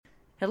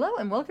Hello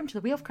and welcome to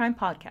the Wheel of Crime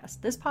podcast.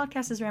 This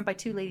podcast is ran by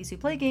two ladies who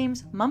play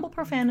games, mumble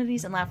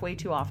profanities, and laugh way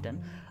too often.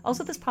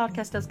 Also, this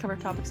podcast does cover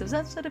topics of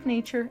sensitive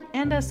nature,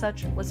 and as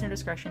such, listener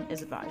discretion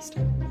is advised.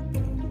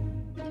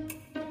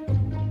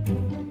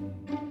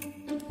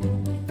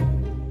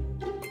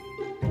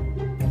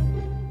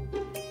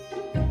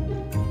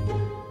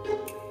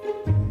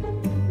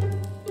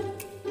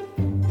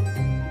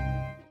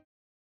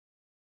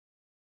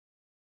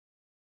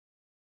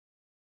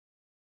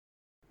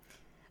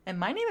 And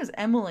my name is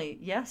Emily.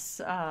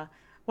 Yes,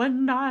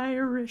 when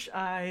Irish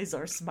eyes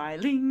are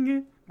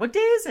smiling. What day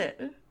is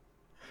it?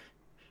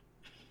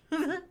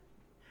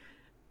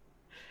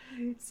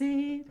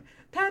 St.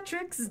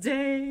 Patrick's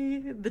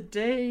Day, the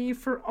day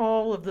for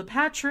all of the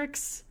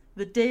Patricks.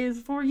 The day is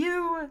for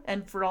you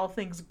and for all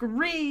things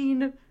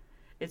green.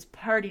 It's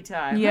party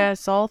time.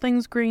 Yes, all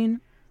things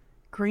green.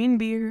 Green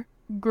beer,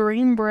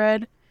 green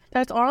bread.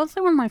 That's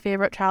honestly one of my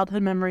favorite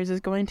childhood memories is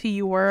going to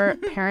your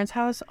parents'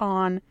 house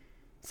on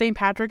St.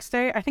 Patrick's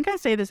Day. I think I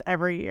say this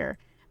every year,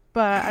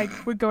 but I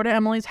would go to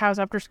Emily's house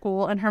after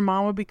school and her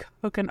mom would be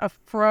cooking a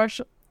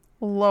fresh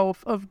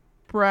loaf of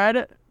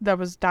bread that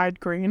was dyed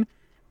green,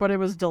 but it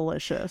was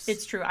delicious.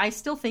 It's true. I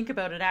still think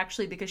about it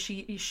actually because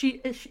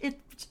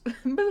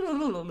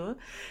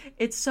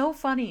it's so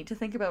funny to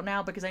think about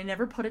now because I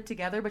never put it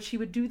together, but she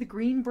would do the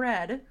green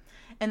bread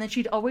and then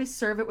she'd always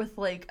serve it with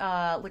like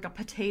a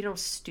potato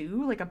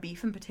stew, like a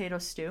beef and potato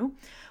stew,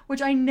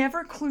 which I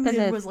never clued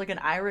in was like an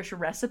Irish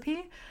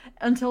recipe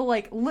until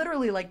like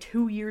literally like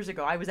 2 years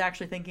ago. I was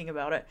actually thinking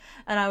about it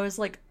and I was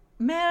like,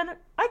 man,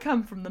 I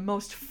come from the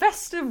most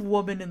festive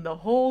woman in the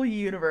whole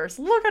universe.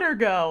 Look at her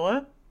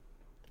go.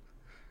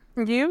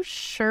 You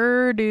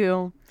sure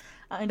do.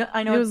 I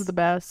know it was the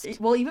best.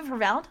 Well, even for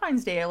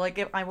Valentine's Day, like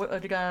if I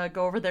would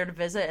go over there to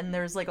visit, and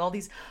there's like all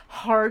these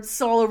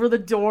hearts all over the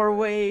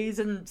doorways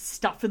and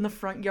stuff in the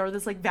front yard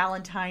that's like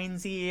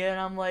Valentine's-y, and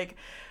I'm like,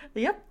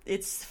 yep,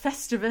 it's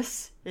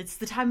Festivus. It's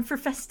the time for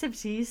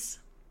festivities.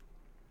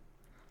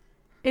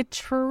 It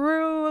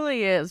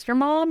truly is. Your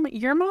mom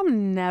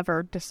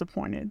never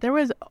disappointed. There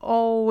was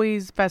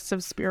always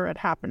festive spirit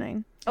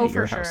happening at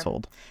your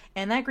household.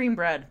 And that green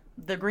bread.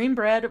 The green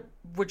bread,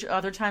 which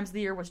other times of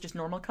the year was just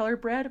normal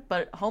colored bread,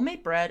 but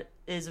homemade bread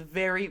is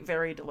very,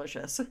 very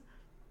delicious.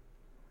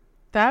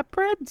 That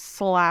bread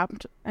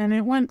slapped, and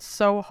it went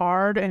so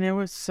hard, and it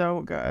was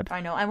so good.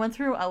 I know. I went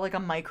through like a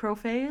micro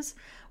phase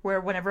where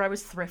whenever I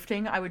was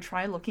thrifting, I would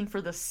try looking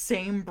for the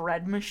same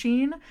bread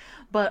machine.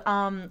 But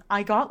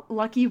I got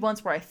lucky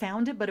once where I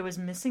found it, but it was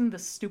missing the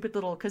stupid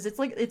little, because it's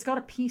like it's got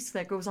a piece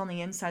that goes on the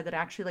inside that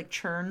actually like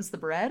churns the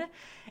bread,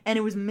 and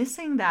it was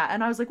missing that.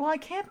 And I was like, well, I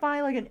can't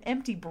buy like an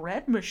empty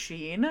bread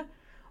machine.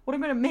 What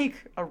am I gonna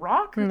make? A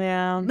rock?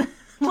 Yeah.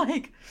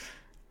 Like,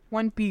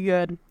 wouldn't be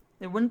good.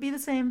 It wouldn't be the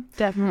same.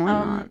 Definitely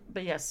not.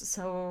 But yes,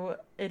 so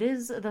it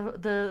is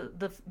the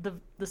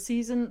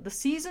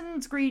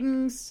season's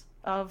greetings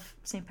of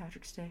St.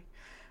 Patrick's Day.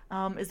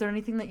 Is there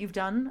anything that you've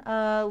done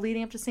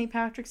leading up to St.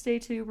 Patrick's Day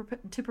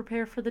to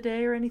prepare for the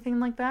day or anything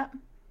like that?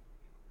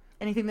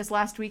 Anything this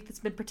last week that's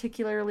been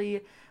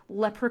particularly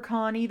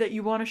leprechaun-y that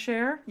you want to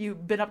share?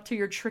 You've been up to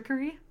your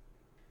trickery?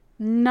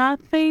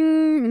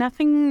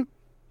 Nothing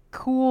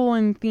cool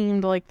and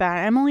themed like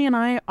that. Emily and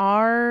I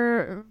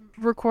are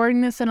recording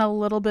this in a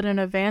little bit in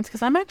advance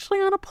because I'm actually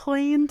on a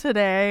plane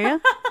today.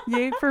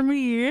 Yay for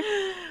me.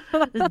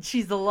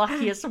 She's the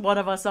luckiest one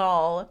of us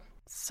all.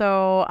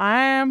 So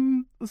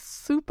I'm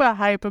super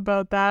hype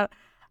about that.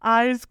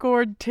 I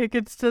scored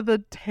tickets to the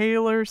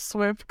Taylor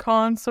Swift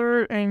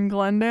concert in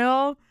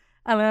Glendale,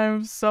 and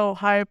I'm so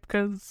hyped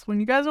because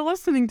when you guys are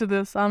listening to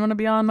this, I'm going to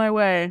be on my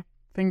way.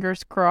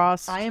 Fingers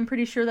crossed. I am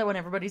pretty sure that when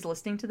everybody's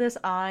listening to this,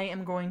 I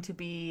am going to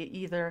be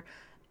either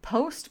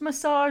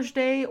post-massage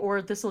day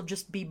or this will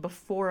just be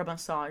before a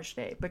massage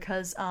day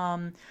because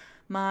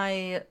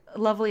my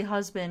lovely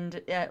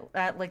husband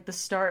at like the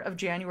start of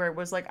January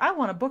was like, I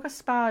want to book a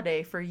spa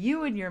day for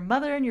you and your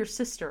mother and your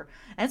sister,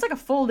 and it's like a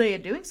full day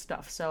of doing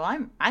stuff, so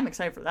I'm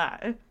excited for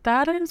that.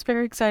 That is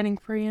very exciting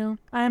for you.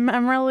 I'm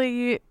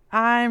really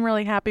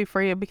happy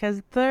for you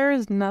because there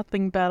is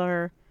nothing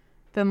better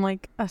than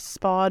like a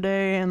spa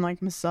day and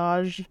like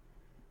massage.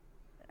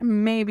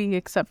 Maybe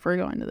except for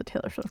going to the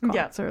Taylor Swift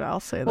concert, yeah.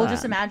 I'll say that. Well,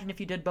 just imagine if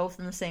you did both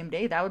in the same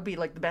day. That would be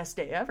like the best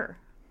day ever.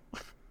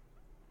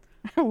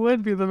 It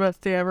would be the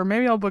best day ever.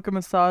 Maybe I'll book a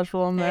massage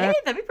while I'm there. Hey,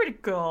 that'd be pretty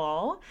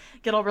cool.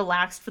 Get all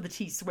relaxed for the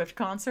T Swift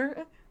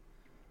concert.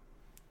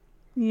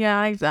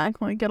 Yeah,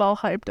 exactly. Get all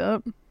hyped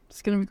up.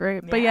 It's gonna be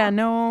great. Yeah. But yeah,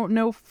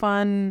 no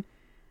fun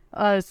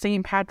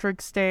St.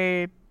 Patrick's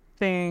Day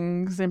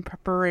things in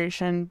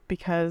preparation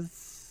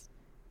because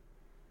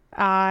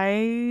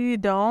I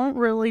don't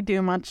really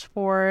do much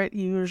for it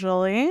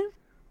usually.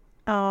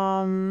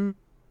 I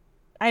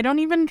don't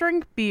even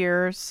drink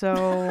beer, so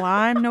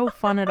I'm no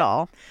fun at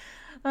all.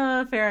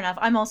 Fair enough.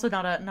 I'm also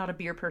not a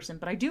beer person,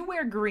 but I do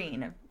wear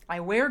green. I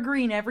wear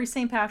green every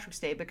St. Patrick's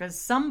Day because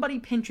somebody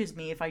pinches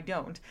me if I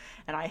don't,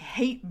 and I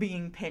hate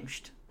being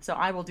pinched. So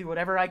I will do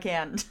whatever I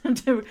can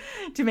to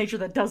make sure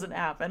that doesn't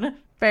happen.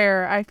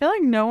 Fair. I feel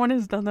like no one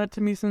has done that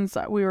to me since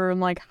we were in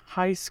like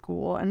high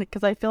school. And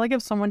because I feel like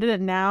if someone did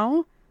it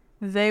now,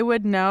 they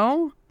would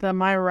know that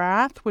my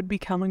wrath would be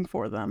coming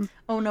for them.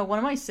 Oh no, one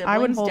of my siblings I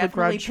would hold a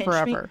definitely grudge pinched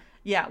forever. me.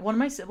 Yeah, one of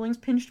my siblings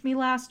pinched me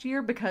last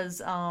year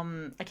because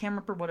I can't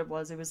remember what it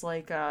was. It was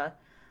like the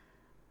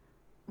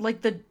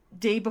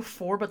day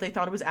before, but they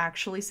thought it was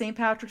actually St.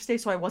 Patrick's Day,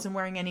 so I wasn't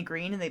wearing any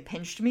green, and they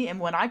pinched me.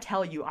 And when I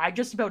tell you, I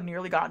just about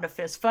nearly got in a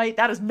fist fight.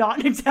 That is not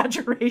an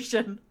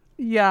exaggeration.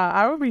 Yeah,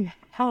 I would be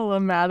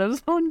hella mad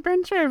if someone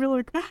pinched me. I'd be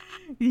like,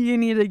 you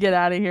need to get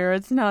out of here.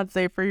 It's not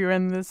safe for you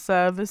in this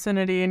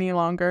vicinity any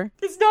longer.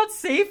 It's not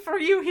safe for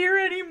you here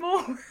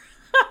anymore.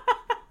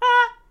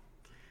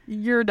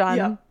 You're done.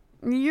 Yeah.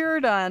 You're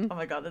done. Oh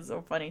my god, that's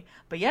so funny.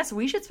 But yes,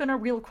 we should spin our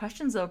wheel of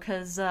questions though,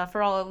 because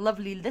for all our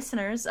lovely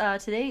listeners,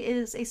 today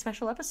is a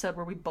special episode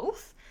where we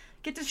both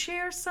get to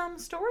share some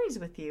stories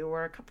with you,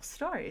 or a couple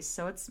stories.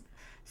 So it's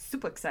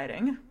super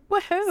exciting.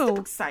 Woohoo!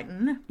 Super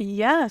exciting.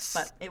 Yes.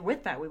 But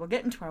with that, we will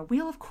get into our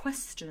wheel of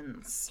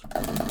questions.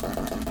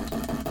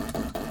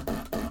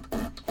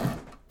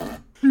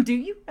 Do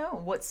you know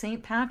what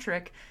St.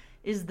 Patrick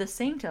is the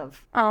saint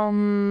of?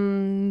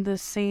 The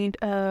saint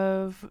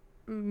of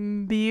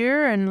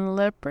beer and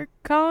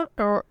leprechaun,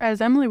 or as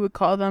Emily would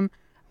call them,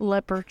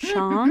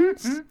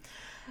 leprechauns.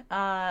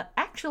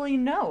 Actually,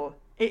 no.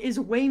 It is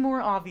way more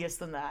obvious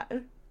than that.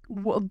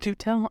 Well, do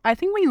tell. I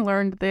think we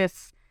learned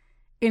this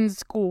in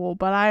school,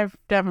 but I've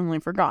definitely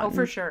forgotten. Oh,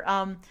 for sure.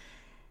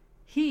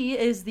 He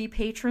is the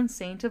patron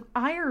saint of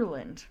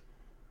Ireland.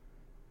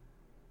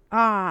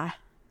 Ah,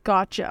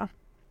 gotcha.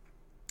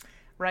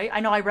 Right? I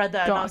know I read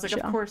that and I was like,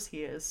 Gotcha. of course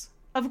he is.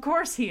 Of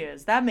course he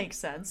is. That makes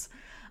sense.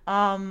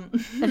 All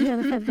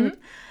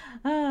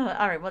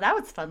right, well, that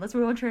was fun. Let's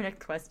move on to our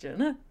next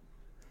question.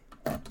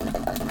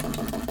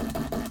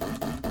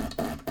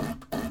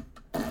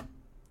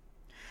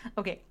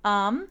 Okay,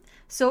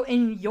 so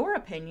in your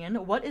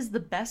opinion, what is the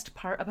best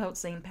part about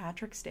St.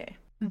 Patrick's Day?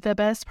 The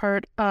best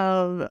part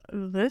of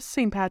this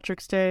St.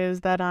 Patrick's Day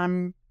is that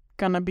I'm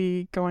gonna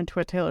be going to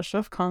a Taylor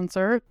Swift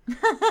concert.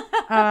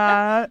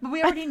 But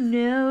we already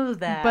know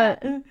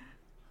that.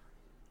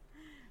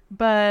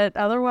 But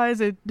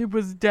otherwise, it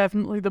was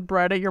definitely the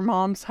bread at your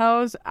mom's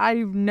house. I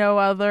have no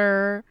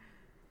other...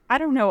 I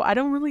don't know. I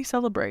don't really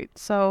celebrate.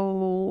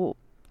 So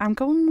I'm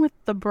going with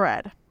the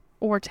bread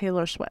or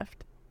Taylor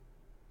Swift.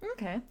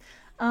 Okay.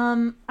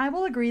 I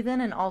will agree then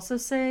and also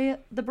say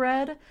the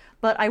bread.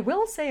 But I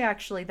will say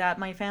actually that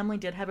my family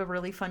did have a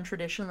really fun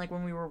tradition, like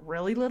when we were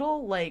really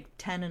little, like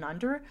 10 and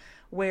under,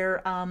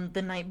 where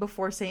the night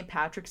before St.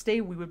 Patrick's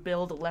Day, we would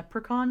build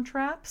leprechaun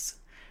traps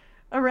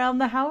around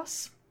the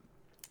house.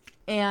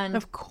 And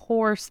of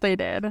course they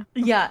did.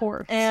 Yeah. Of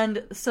course.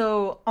 And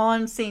so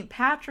on St.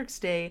 Patrick's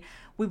Day,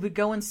 we would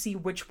go and see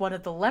which one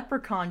of the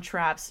leprechaun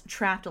traps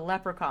trapped a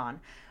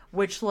leprechaun.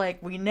 Which,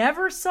 like, we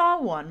never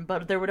saw one,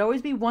 but there would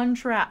always be one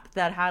trap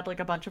that had, like,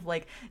 a bunch of,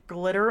 like,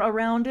 glitter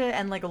around it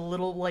and, like, a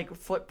little, like,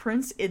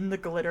 footprints in the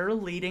glitter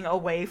leading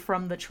away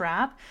from the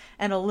trap,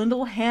 and a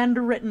little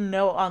handwritten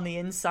note on the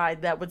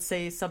inside that would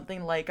say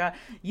something like,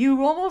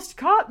 you almost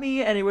caught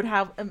me, and it would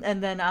have,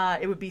 and then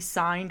it would be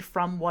signed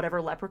from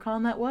whatever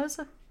leprechaun that was.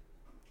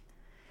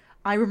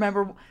 I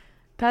remember...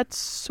 That's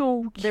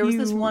so cute. There was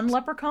this one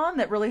leprechaun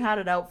that really had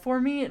it out for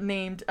me,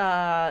 named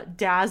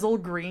Dazzle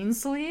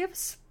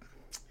Greensleeves.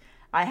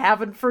 I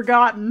haven't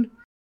forgotten.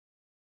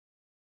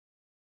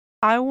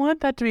 I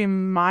want that to be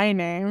my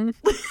name.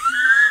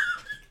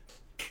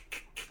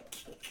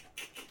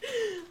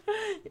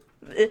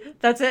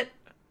 That's it.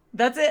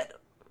 That's it.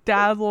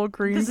 Dazzle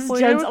Greensleeve. This is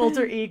Jen's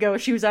alter ego.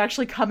 She was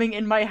actually coming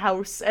in my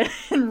house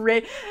and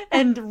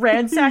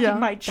ransacking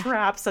my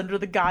traps under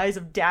the guise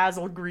of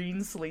Dazzle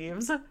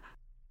Greensleeves.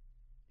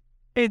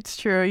 It's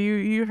true.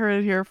 You heard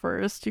it here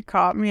first. You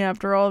caught me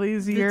after all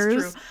these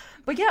years. It's true.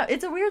 But yeah,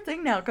 it's a weird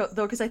thing now,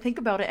 though, because I think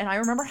about it, and I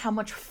remember how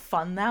much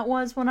fun that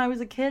was when I was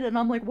a kid, and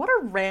I'm like, what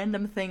a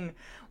random thing,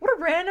 what a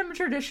random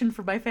tradition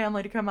for my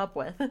family to come up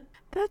with.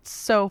 That's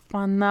so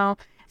fun, though.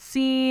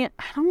 See,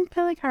 I don't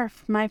feel like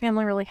my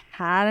family really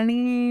had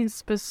any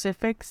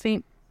specific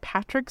St.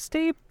 Patrick's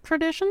Day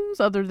traditions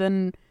other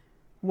than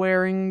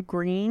wearing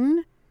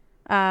green.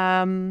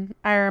 I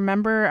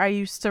remember I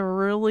used to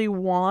really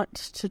want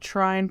to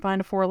try and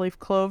find a 4-leaf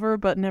clover,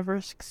 but never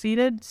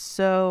succeeded,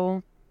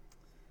 so...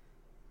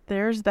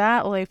 There's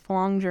that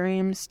lifelong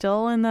dream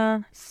still in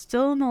the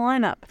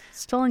lineup,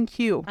 still in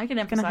queue. I can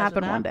emphasize gonna happen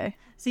with that. one day.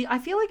 See, I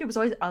feel like it was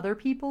always other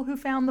people who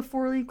found the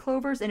 4-leaf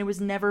clovers, and it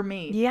was never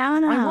me. Yeah,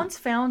 no. I once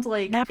found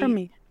never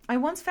me. I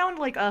once found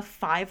like a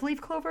 5-leaf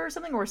clover or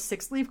something, or a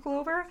 6-leaf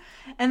clover,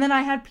 and then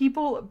I had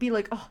people be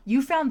like, "Oh,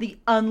 you found the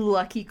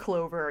unlucky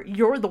clover.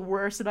 You're the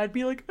worst," and I'd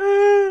be like,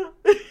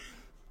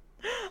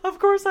 "Of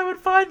course I would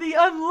find the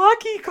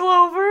unlucky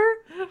clover."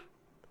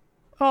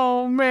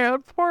 Oh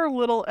man, poor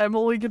little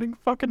Emily getting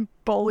fucking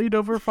bullied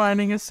over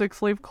finding a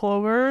 6-leaf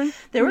clover.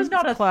 There was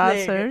not a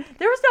Classic. thing.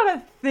 There was not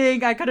a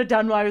thing I could have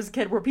done when I was a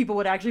kid where people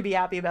would actually be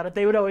happy about it.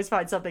 They would always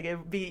find something. It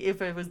would be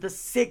if it was the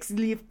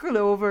 6-leaf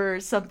clover or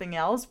something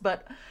else.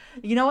 But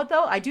you know what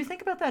though? I do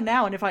think about that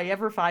now. And if I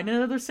ever find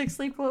another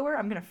 6-leaf clover,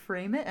 I'm gonna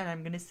frame it and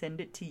I'm gonna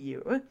send it to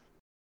you.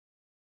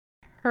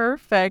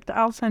 Perfect.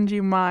 I'll send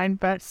you mine,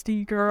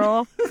 bestie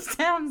girl.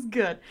 Sounds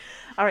good.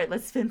 All right,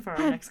 let's spin for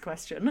our next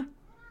question.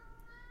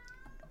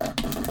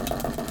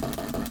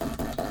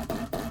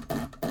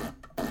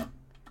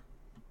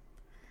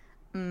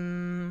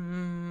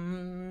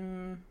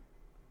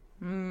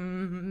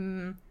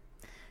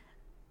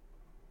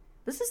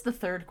 This is the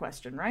third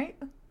question, right?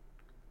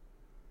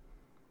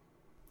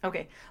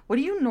 Okay, what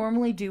do you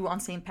normally do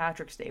on St.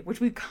 Patrick's Day? Which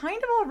we've kind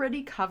of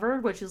already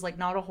covered, which is like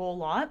not a whole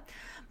lot.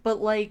 But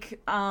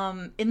like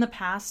in the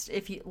past,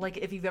 if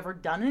you've ever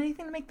done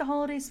anything to make the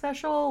holiday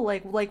special,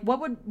 like what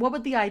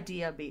would the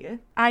idea be?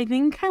 I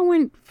think I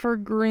went for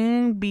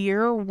green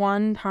beer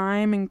one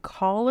time in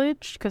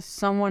college because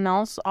someone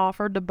else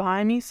offered to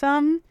buy me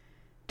some.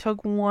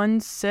 Took one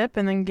sip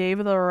and then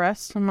gave the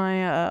rest to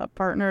my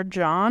partner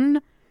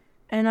John.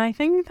 And I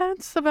think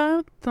that's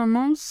about the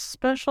most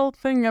special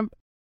thing.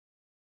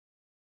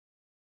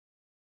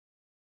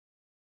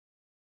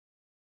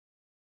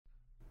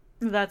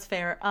 That's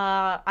fair.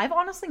 I've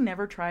honestly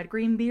never tried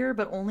green beer,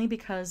 but only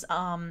because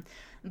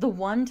the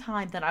one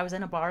time that I was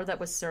in a bar that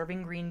was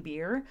serving green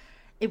beer,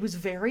 it was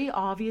very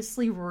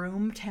obviously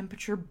room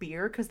temperature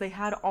beer because they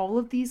had all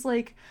of these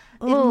like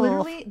it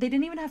literally they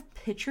didn't even have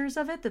pictures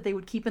of it that they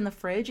would keep in the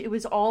fridge. It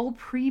was all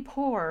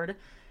pre-poured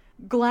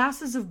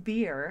glasses of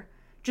beer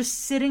just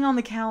sitting on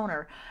the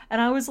counter.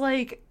 And I was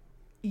like,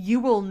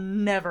 you will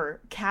never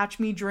catch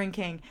me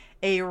drinking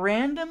a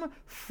random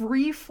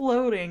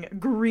free-floating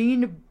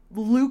green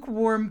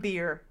lukewarm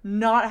beer.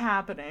 Not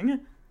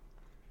happening.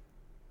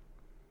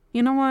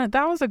 You know what?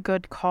 That was a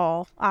good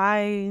call.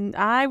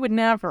 I would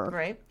never.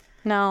 Right?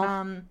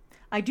 No.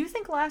 I do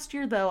think last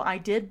year, though, I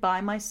did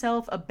buy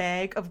myself a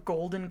bag of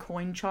golden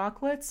coin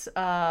chocolates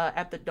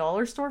at the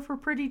dollar store for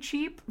pretty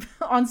cheap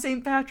on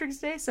St. Patrick's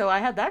Day, so I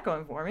had that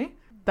going for me.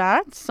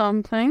 That's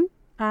something.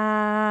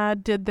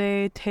 Did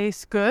they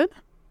taste good?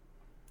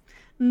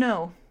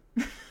 No.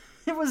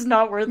 It was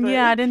not worth it.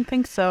 Yeah, I didn't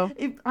think so.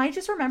 I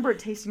just remember it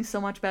tasting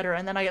so much better,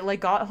 and then I like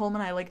got home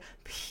and I like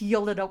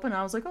peeled it open and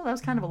I was like, oh, that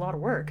was kind of a lot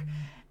of work.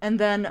 And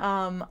then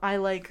I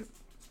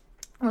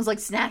was like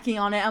snacking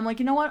on it. I'm like,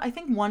 you know what? I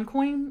think one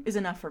coin is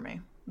enough for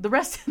me. The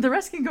rest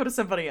can go to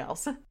somebody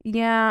else.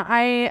 Yeah,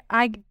 I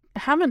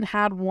haven't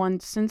had one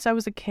since I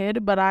was a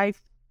kid, but I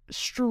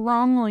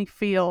strongly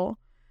feel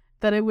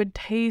that it would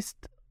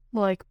taste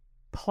like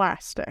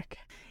plastic.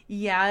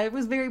 Yeah, it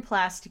was very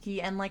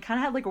plasticky and like kind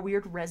of had like a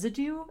weird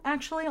residue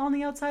actually on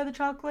the outside of the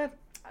chocolate.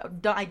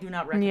 I do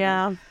not recommend.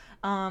 Yeah.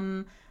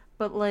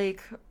 But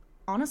like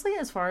honestly,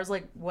 as far as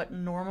like what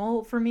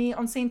normal for me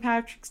on St.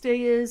 Patrick's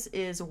Day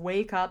is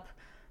wake up,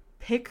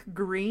 pick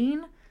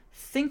green,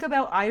 think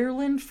about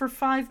Ireland for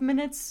 5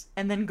 minutes,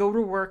 and then go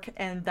to work,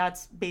 and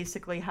that's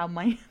basically how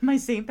my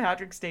St.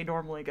 Patrick's Day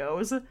normally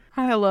goes.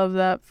 I love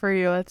that for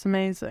you. That's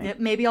amazing. Yeah,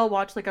 maybe I'll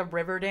watch like a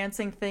river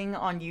dancing thing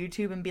on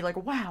YouTube and be like,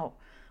 wow,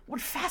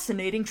 what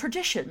fascinating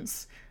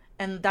traditions.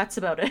 And that's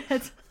about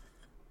it.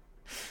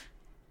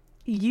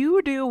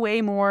 You do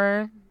way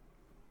more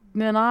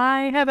than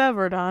I have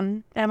ever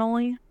done,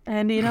 Emily.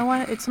 And you know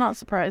what? It's not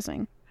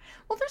surprising.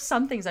 Well, there's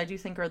some things I do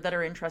think that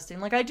are interesting.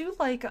 Like I do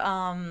like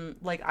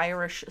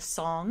Irish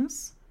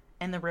songs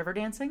and the river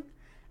dancing.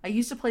 I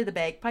used to play the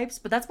bagpipes,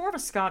 but that's more of a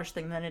Scottish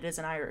thing than it is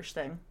an Irish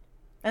thing.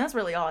 And that's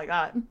really all I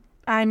got.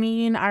 I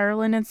mean,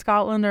 Ireland and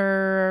Scotland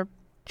are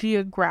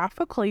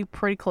geographically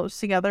pretty close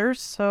together,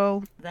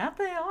 so... That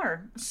they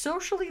are.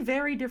 Socially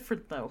very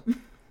different, though.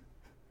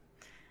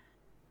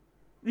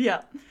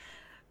 Yeah.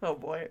 Oh,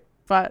 boy.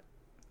 But...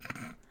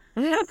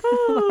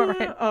 All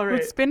right.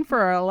 Let's spin for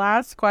our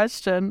last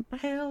question.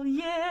 Hell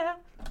yeah.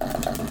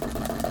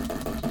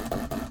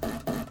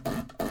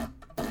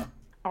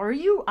 Are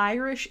you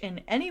Irish in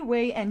any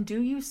way, and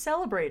do you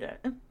celebrate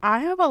it?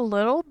 I have a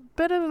little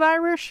bit of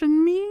Irish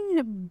in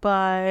me,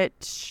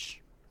 but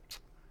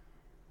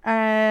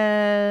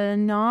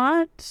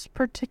not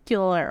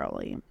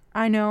particularly.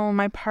 I know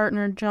my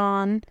partner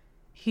John,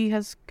 he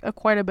has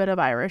quite a bit of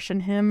Irish in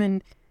him,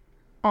 and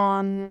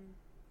on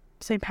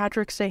St.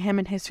 Patrick's Day, him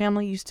and his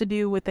family used to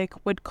do what they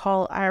would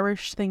call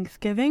Irish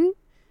Thanksgiving,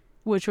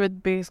 which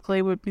would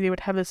basically they would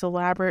have this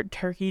elaborate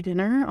turkey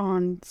dinner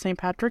on St.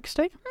 Patrick's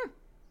Day.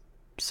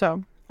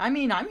 So, I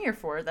mean, I'm here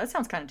for it. That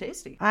sounds kind of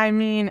tasty. I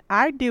mean,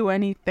 I'd do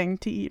anything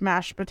to eat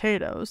mashed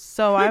potatoes,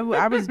 so I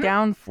was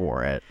down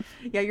for it.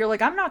 Yeah, you're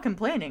like, I'm not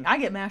complaining. I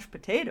get mashed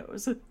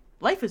potatoes.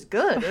 Life is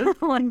good.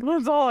 Like,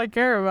 that's all I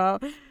care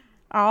about.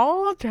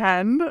 I'll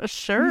attend,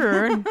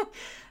 sure.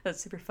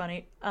 That's super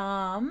funny.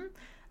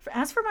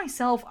 As for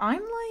myself, I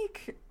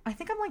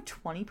think I'm like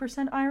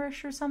 20%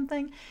 Irish or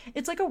something.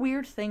 It's like a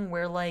weird thing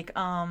where like,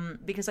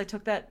 because I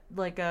took that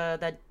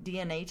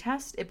DNA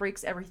test, it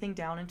breaks everything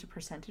down into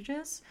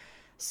percentages.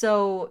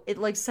 So it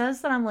like says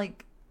that I'm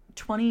like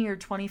 20 or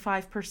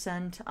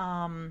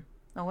 25%,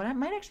 oh, it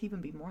might actually even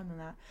be more than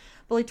that.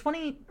 But like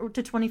 20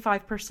 to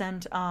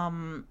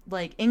 25%,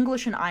 like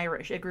English and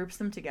Irish. It groups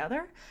them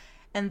together.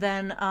 And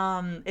then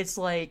it's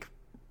like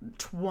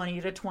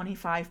 20 to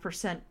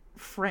 25%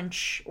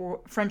 French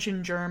or French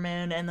and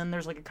German, and then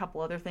there's like a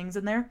couple other things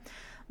in there.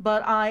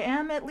 But I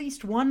am at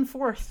least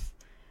 1/4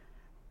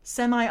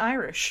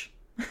 semi-Irish.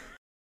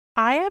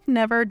 I have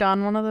never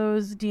done one of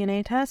those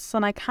DNA tests,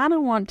 and I kind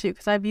of want to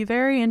because I'd be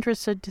very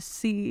interested to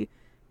see.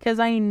 Because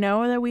I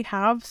know that we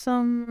have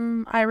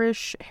some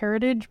Irish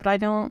heritage, but I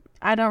don't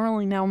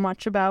really know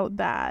much about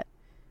that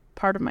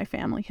part of my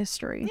family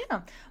history.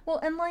 Yeah. Well,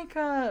 and like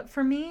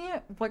for me,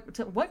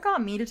 what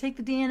got me to take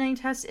the DNA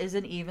test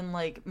isn't even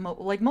like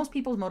like most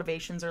people's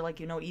motivations are like,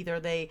 you know, either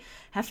they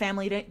have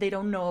family they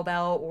don't know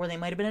about, or they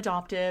might have been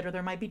adopted, or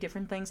there might be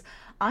different things.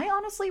 I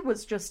honestly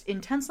was just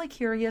intensely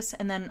curious,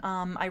 and then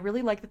I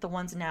really like that the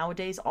ones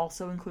nowadays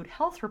also include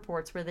health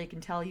reports where they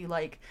can tell you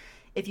like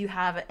if you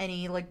have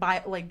any like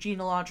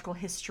genealogical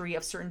history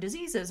of certain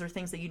diseases or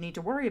things that you need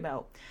to worry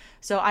about.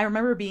 So I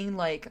remember being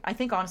like, I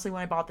think honestly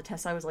when I bought the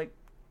test I was like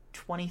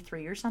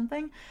 23 or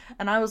something,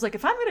 and I was like,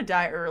 if I'm gonna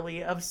die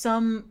early of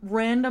some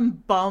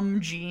random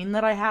bum gene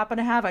that I happen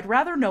to have, I'd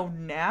rather know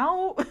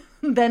now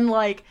than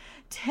like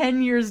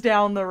 10 years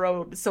down the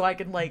road so I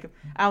can like,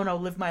 I don't know,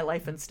 live my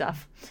life and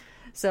stuff.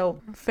 So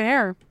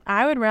fair.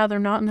 I would rather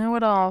not know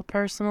at all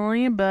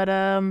personally, but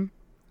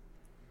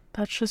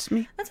that's just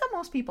me. that's how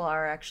most people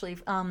are, actually.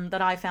 That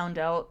I found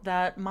out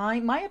that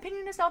my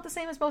opinion is not the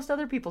same as most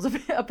other people's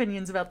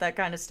opinions about that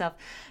kind of stuff.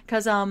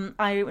 Because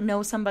I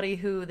know somebody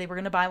who they were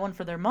going to buy one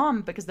for their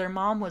mom because their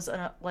mom was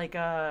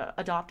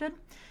adopted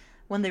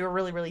when they were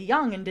really, really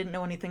young and didn't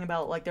know anything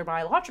about like their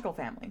biological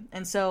family.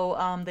 And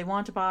so they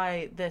wanted to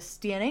buy this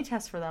DNA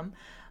test for them,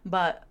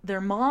 but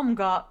their mom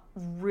got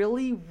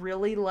really,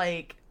 really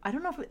like, I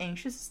don't know if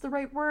anxious is the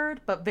right word,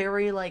 but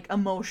very like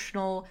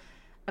emotional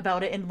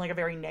about it in like a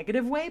very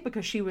negative way,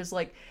 because she was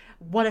like,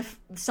 what if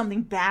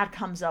something bad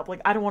comes up?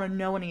 Like, I don't want to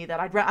know any of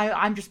that.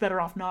 I'm just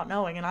better off not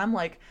knowing. And I'm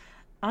like,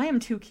 I am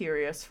too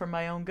curious for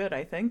my own good,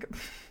 I think.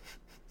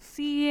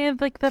 See,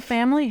 like the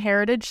family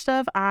heritage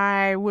stuff,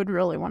 I would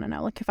really want to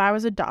know. Like if I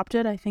was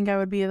adopted, I think I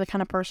would be the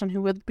kind of person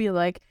who would be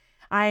like,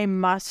 I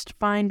must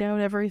find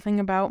out everything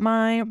about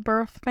my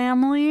birth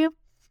family.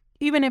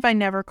 Even if I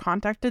never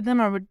contacted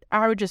them,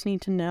 I would just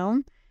need to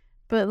know.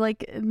 But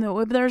like, no,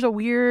 if there's a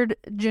weird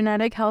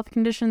genetic health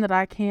condition that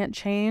I can't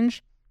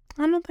change,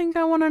 I don't think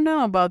I want to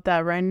know about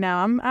that right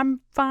now.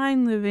 I'm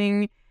fine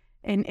living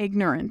in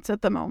ignorance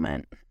at the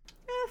moment.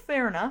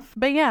 Fair enough.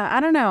 But yeah, I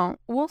don't know.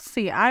 We'll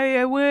see.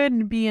 I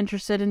would be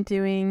interested in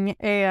doing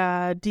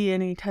a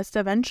DNA test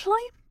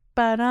eventually,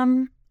 but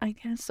I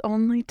guess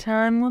only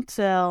time will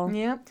tell.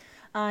 Yep.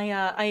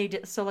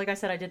 So like I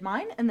said, I did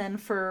mine, and then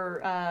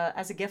for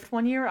as a gift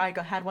one year,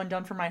 had one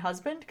done for my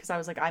husband because I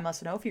was like, I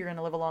must know if you're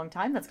gonna live a long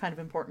time. That's kind of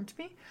important to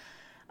me.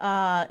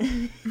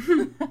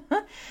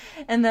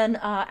 And then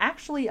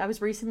actually, I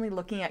was recently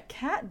looking at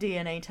cat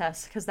DNA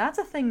tests because that's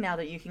a thing now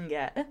that you can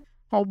get.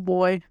 Oh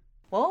boy.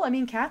 Well, I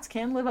mean, cats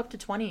can live up to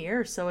 20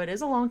 years, so it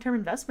is a long-term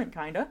investment,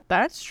 kinda.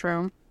 That's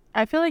true.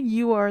 I feel like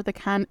you are the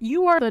target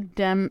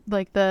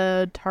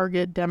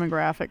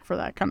demographic for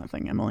that kind of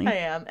thing, Emily. I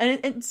am. And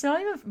it's not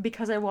even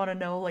because I want to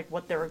know, like,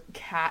 what their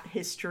cat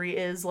history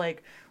is.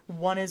 Like,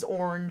 one is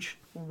orange,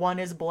 one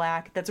is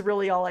black. That's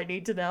really all I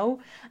need to know.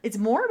 It's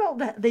more about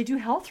that they do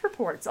health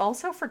reports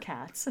also for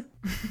cats.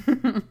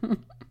 And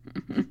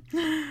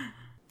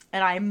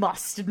I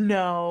must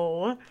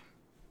know.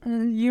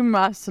 You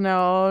must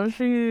know.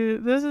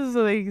 This is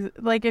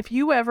like if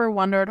you ever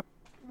wondered,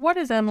 what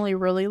is Emily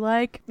really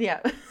like?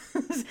 Yeah.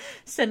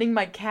 Sending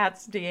my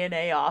cat's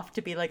DNA off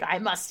to be like, I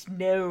must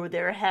know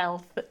their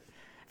health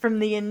from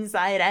the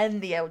inside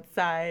and the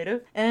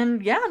outside.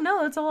 And yeah,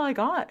 no, that's all I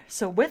got.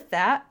 So with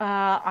that,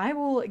 I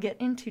will get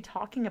into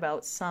talking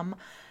about some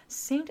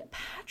St.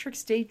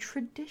 Patrick's Day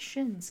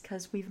traditions,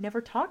 because we've never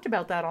talked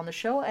about that on the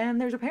show,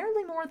 and there's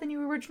apparently more than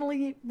you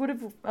originally would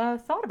have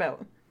thought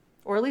about.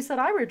 Or at least that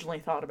I originally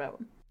thought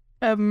about.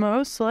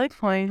 Most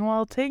likely.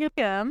 Well, take it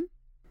again.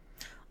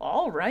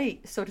 All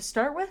right. So to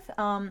start with,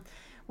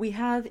 we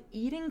have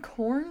eating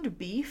corned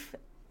beef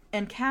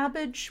and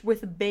cabbage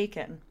with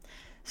bacon.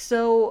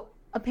 So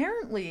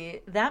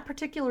apparently that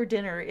particular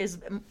dinner it's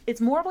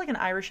more of like an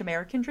Irish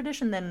American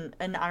tradition than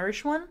an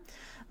Irish one.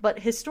 But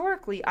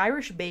historically,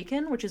 Irish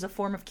bacon, which is a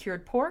form of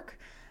cured pork,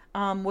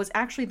 was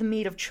actually the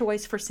meat of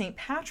choice for St.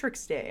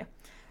 Patrick's Day.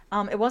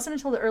 It wasn't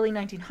until the early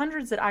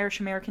 1900s that Irish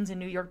Americans in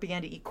New York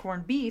began to eat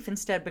corned beef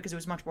instead because it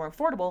was much more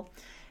affordable.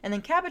 And then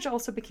cabbage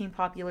also became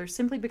popular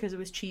simply because it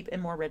was cheap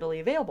and more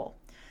readily available.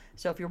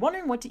 So if you're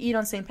wondering what to eat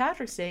on St.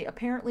 Patrick's Day,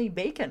 apparently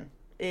bacon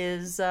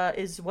is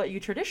what you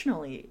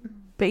traditionally eat.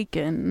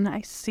 Bacon.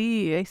 I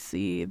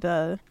see.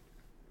 The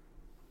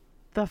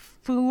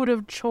food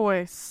of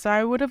choice.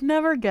 I would have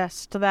never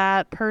guessed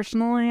that.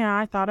 Personally,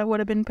 I thought it would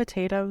have been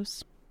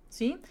potatoes.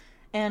 See?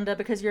 And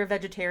because you're a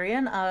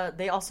vegetarian,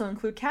 they also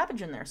include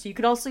cabbage in there. So you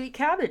could also eat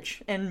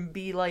cabbage and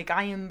be like,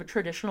 I am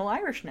traditional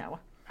Irish now.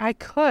 I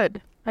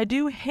could. I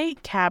do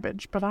hate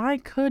cabbage, but I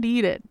could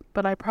eat it,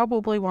 but I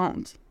probably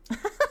won't.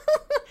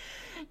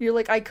 You're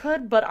like, I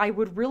could, but I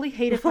would really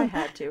hate if I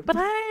had to. But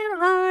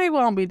I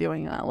won't be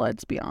doing that,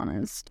 let's be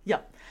honest.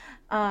 Yep.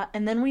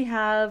 And then we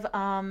have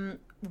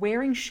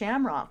wearing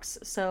shamrocks.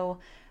 So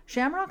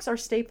shamrocks are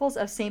staples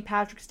of St.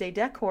 Patrick's Day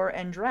decor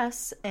and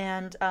dress,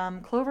 and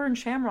clover and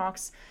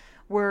shamrocks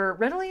were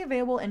readily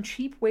available and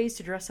cheap ways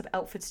to dress up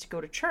outfits to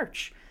go to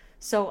church.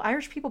 So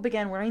Irish people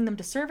began wearing them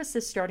to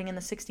services starting in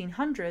the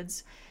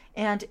 1600s,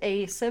 and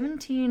a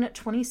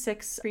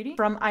 1726 treaty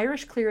from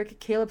Irish cleric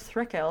Caleb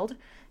Threkeld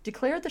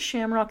declared the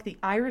shamrock the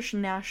Irish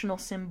national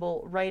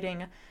symbol,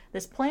 writing,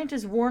 "This plant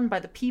is worn by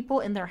the people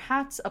in their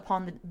hats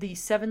upon the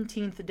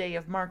 17th day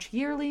of March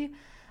yearly,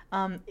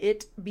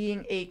 it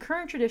being a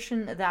current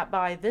tradition that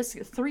by this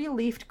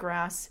three-leafed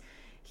grass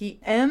he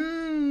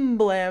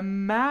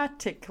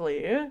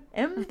emblematically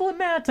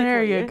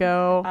there you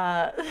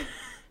go,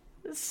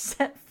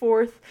 set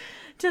forth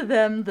to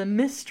them the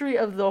mystery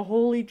of the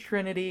Holy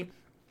Trinity,"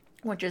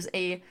 which is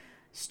a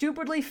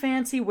stupidly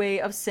fancy way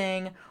of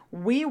saying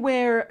we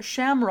wear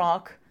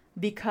shamrock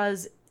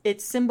because it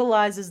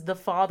symbolizes the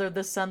Father,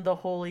 the Son, the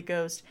Holy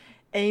Ghost.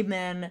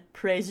 Amen.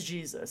 Praise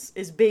Jesus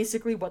is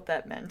basically what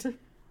that meant.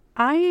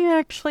 I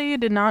actually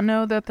did not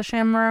know that the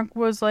shamrock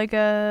was like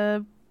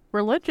a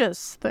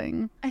religious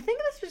thing. I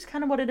think that's just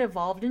kind of what it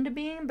evolved into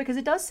being, because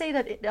it does say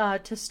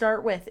that to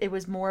start with it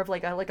was more of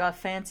like a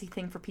fancy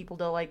thing for people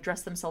to like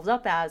dress themselves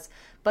up as,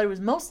 but it was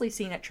mostly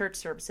seen at church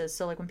services,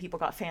 so like when people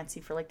got fancy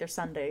for like their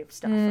Sunday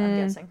stuff, I'm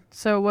guessing.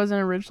 So it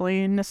wasn't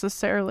originally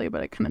necessarily,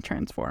 but it kind of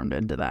transformed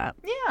into that.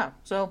 Yeah,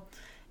 so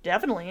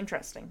definitely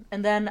interesting.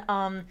 And then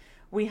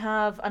we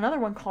have another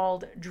one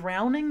called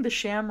drowning the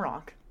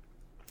shamrock,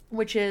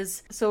 which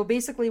is, so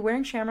basically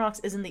wearing shamrocks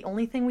isn't the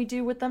only thing we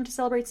do with them to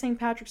celebrate St.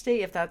 Patrick's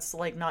Day, if that's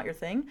like not your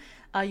thing.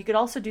 You could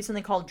also do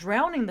something called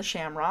drowning the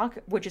shamrock,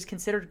 which is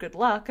considered good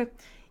luck,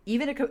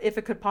 even if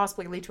it could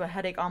possibly lead to a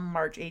headache on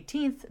March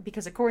 18th,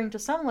 because according to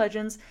some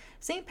legends,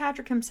 St.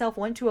 Patrick himself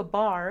went to a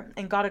bar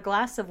and got a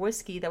glass of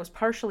whiskey that was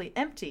partially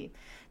empty.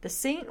 The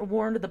saint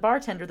warned the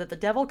bartender that the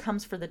devil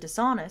comes for the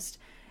dishonest,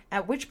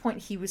 at which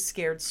point he was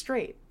scared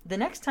straight. The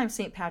next time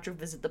St. Patrick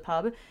visited the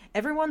pub,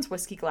 everyone's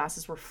whiskey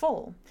glasses were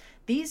full.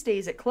 These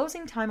days, at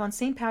closing time on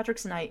St.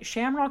 Patrick's night,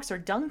 shamrocks are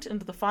dunked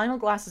into the final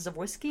glasses of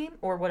whiskey,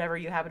 or whatever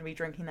you happen to be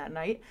drinking that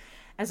night,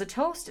 as a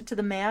toast to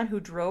the man who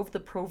drove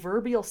the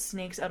proverbial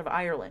snakes out of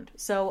Ireland.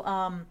 So,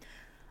 I'm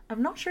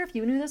not sure if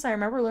you knew this, I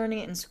remember learning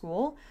it in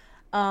school,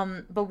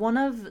 but one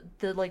of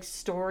the, like,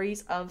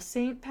 stories of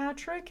St.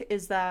 Patrick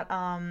is that,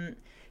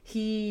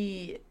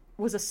 he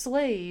was a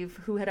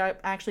slave who had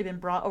actually been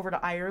brought over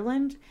to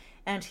Ireland,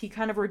 and he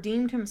kind of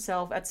redeemed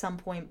himself at some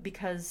point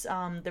because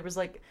there was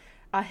like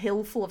a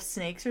hill full of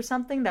snakes or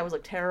something that was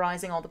like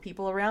terrorizing all the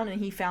people around, and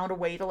he found a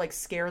way to like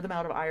scare them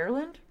out of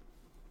Ireland,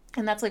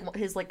 and that's like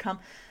his like come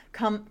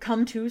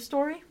to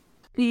story.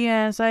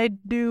 Yes, I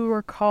do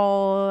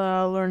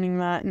recall learning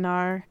that in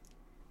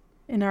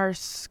our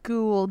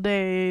school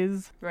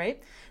days.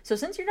 Right? So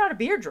since you're not a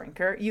beer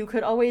drinker, you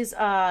could always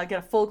get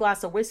a full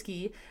glass of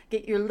whiskey,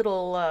 get your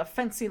little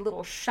fancy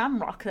little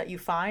shamrock that you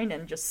find,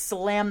 and just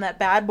slam that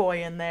bad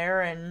boy in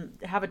there and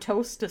have a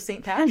toast to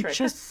St. Patrick.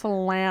 Just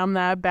slam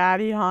that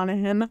baddie on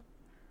in.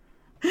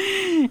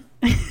 Yeah.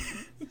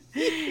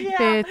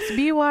 It's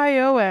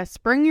BYOS.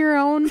 Bring your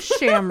own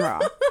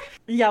shamrock.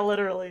 Yeah,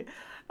 literally.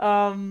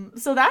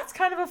 So that's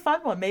kind of a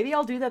fun one. Maybe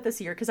I'll do that this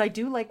year because I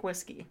do like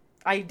whiskey.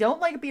 I don't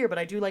like beer, but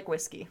I do like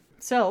whiskey.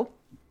 So,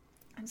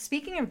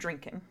 speaking of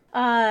drinking,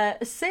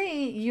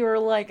 say you're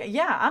like,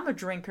 yeah, I'm a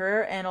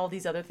drinker and all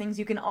these other things.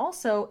 You can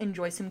also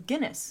enjoy some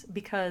Guinness,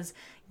 because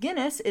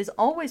Guinness is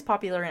always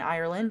popular in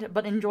Ireland,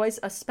 but enjoys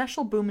a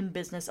special boom in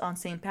business on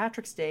St.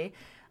 Patrick's Day.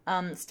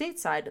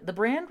 Stateside, the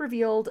brand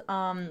revealed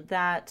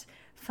that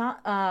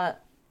 5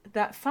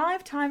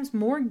 times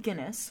more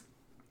Guinness,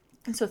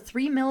 and so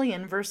 3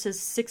 million versus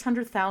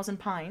 600,000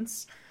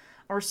 pints,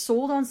 are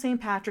sold on St.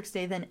 Patrick's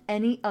Day than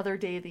any other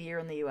day of the year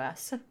in the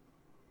U.S.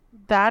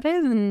 That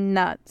is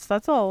nuts.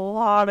 That's a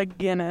lot of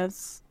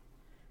Guinness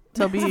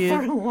to be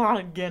a lot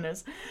of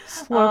Guinness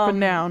slurping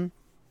down.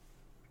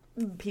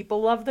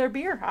 People love their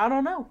beer. I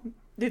don't know.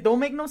 It don't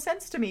make no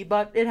sense to me,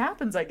 but it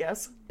happens, I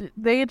guess.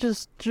 They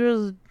just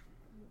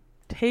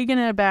taking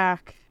it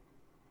back.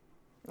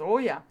 Oh,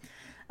 yeah.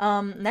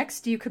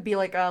 Next, you could be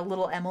like a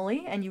little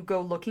Emily, and you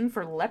go looking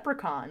for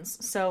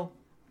leprechauns. So,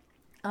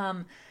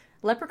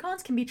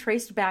 leprechauns can be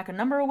traced back a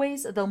number of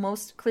ways, though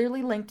most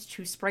clearly linked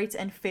to sprites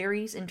and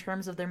fairies in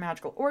terms of their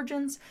magical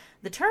origins.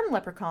 The term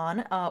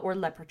leprechaun, or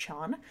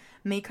leprechaun,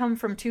 may come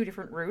from 2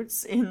 different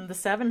roots. In the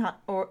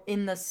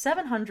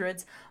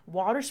 700s,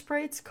 water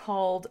sprites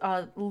called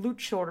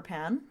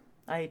Luchorpan,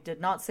 I did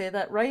not say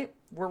that right,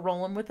 we're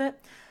rolling with it,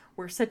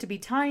 were said to be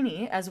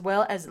tiny, as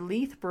well as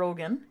Leith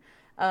Brogan,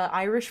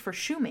 Irish for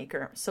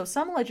shoemaker. So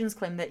some legends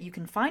claim that you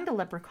can find a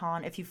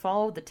leprechaun if you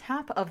follow the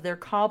tap of their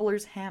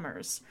cobbler's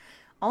hammers.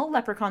 All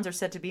leprechauns are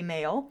said to be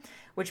male,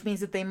 which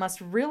means that they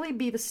must really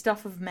be the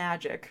stuff of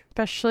magic.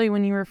 Especially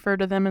when you refer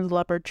to them as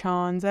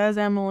leprechauns, as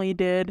Emily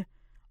did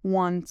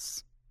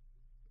once.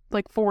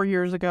 like 4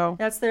 years ago.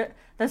 That's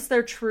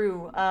their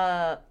true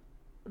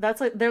that's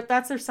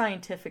their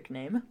scientific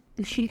name.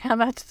 Yeah,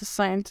 that's the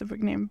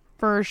scientific name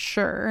for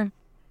sure.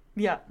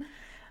 Yeah.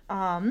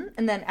 And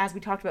then, as we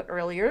talked about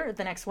earlier,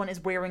 the next one is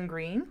wearing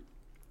green.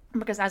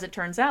 Because as it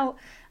turns out,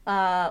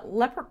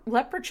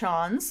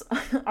 leprechauns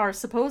are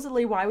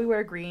supposedly why we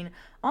wear green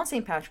on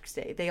St. Patrick's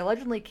Day. They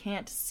allegedly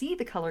can't see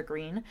the color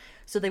green,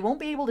 so they won't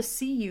be able to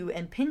see you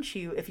and pinch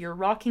you if you're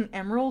rocking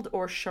emerald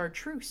or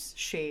chartreuse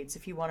shades,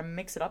 if you want to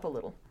mix it up a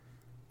little.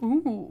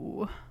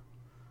 Ooh.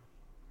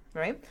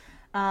 Right?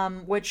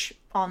 Which,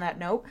 on that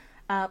note,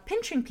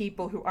 pinching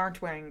people who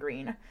aren't wearing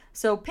green.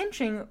 So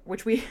pinching,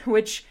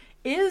 which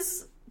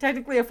is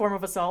technically a form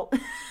of assault,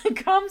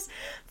 comes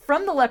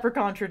from the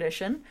leprechaun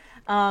tradition.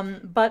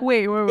 But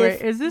wait.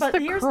 Is this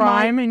the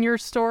crime in your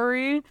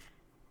story?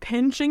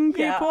 Pinching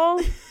people?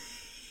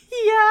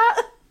 Yeah.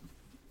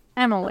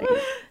 Emily.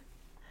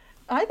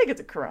 I think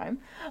it's a crime.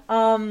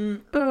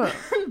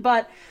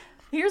 But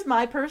here's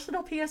my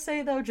personal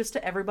PSA, though, just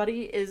to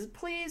everybody, is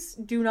please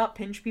do not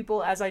pinch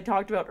people, as I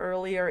talked about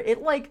earlier. It,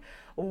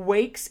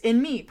 wakes,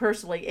 in me,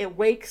 personally, it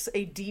wakes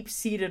a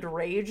deep-seated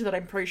rage that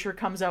I'm pretty sure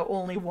comes out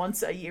only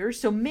once a year,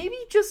 so maybe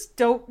just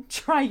don't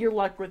try your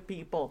luck with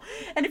people.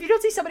 And if you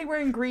don't see somebody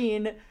wearing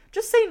green,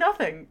 just say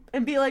nothing,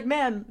 and be like,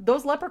 man,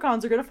 those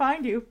leprechauns are gonna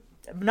find you.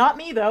 Not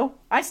me, though.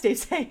 I stay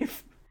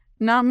safe.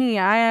 Not me.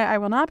 I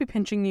will not be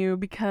pinching you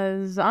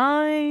because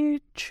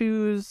I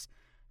choose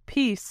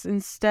peace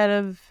instead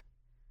of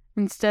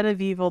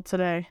evil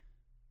today.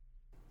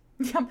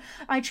 Yeah,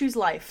 I choose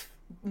life.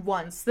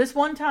 This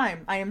one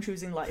time, I am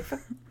choosing life.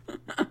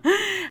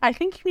 I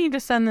think you need to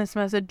send this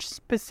message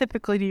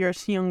specifically to your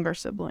younger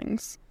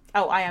siblings.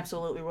 Oh, I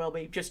absolutely will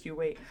be. Just you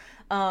wait.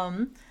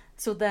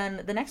 So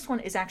then the next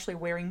one is actually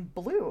wearing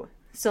blue.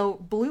 So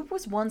blue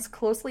was once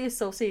closely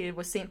associated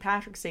with St.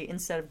 Patrick's Day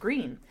instead of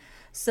green.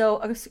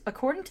 So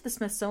according to the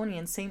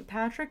Smithsonian, St.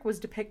 Patrick was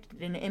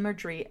depicted in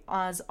imagery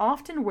as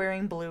often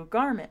wearing blue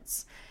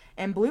garments.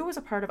 And blue was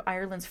a part of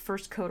Ireland's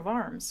first coat of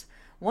arms.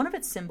 One of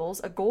its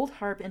symbols, a gold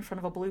harp in front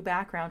of a blue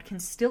background, can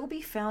still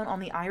be found on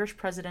the Irish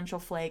presidential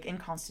flag and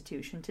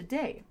constitution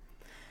today.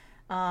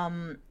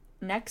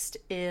 Next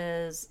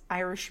is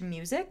Irish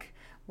music,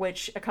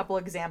 which a couple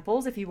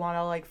examples, if you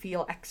want to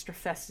feel extra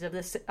festive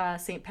this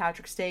St.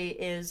 Patrick's Day,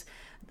 is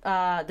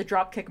the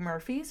Dropkick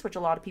Murphys, which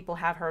a lot of people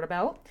have heard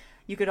about.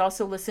 You could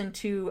also listen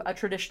to a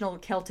traditional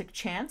Celtic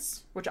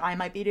chants, which I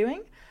might be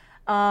doing.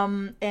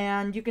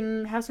 And you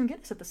can have some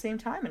Guinness at the same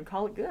time and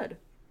call it good.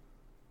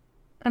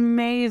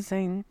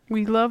 Amazing.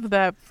 We love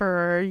that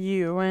for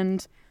you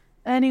and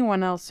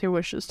anyone else who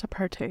wishes to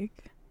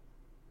partake.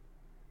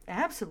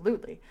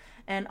 Absolutely.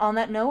 And on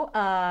that note,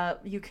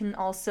 you can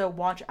also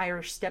watch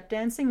Irish step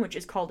dancing, which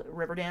is called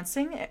river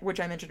dancing, which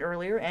I mentioned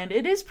earlier, and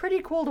it is pretty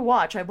cool to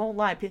watch, I won't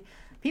lie.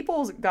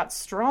 People's got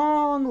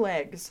strong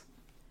legs.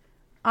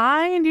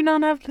 I do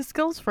not have the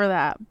skills for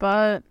that,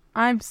 but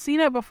I've seen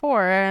it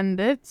before,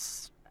 and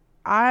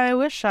I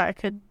wish I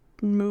could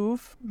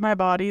move my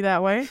body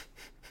that way.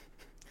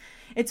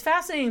 It's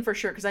fascinating for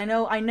sure, because I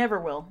know I never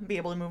will be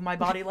able to move my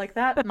body like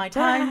that. My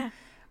time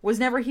was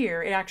never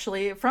here. It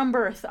actually, from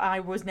birth, I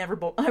was never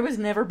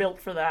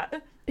built for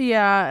that.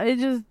 Yeah,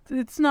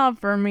 it's not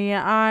for me.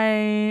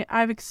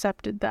 I've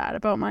accepted that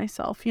about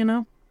myself, you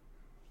know?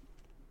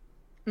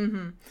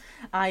 Mm-hmm.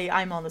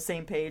 I'm on the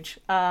same page.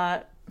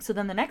 So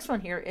then the next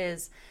one here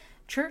is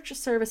church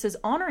services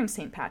honoring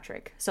St.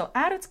 Patrick. So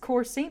at its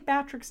core, St.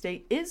 Patrick's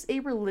Day is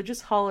a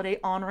religious holiday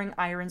honoring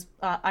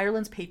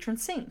Ireland's patron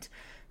saint.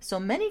 So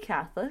many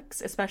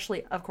Catholics,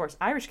 especially, of course,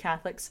 Irish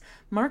Catholics,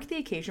 mark the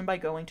occasion by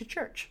going to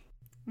church.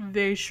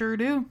 They sure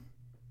do.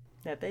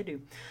 That they do.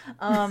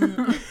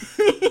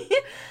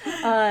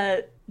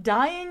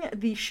 Dyeing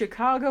the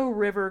Chicago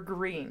River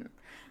green.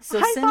 So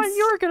I thought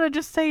you were going to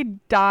just say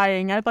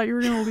dying. I thought you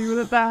were going to leave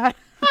it at that.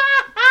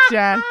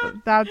 Death.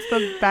 That's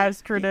the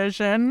best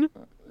tradition.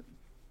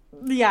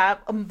 Yeah,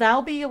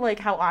 that'll be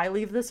how I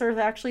leave this earth,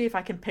 actually. If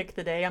I can pick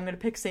the day, I'm going to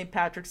pick St.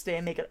 Patrick's Day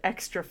and make it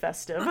extra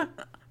festive.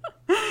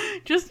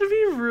 Just to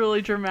be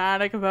really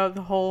dramatic about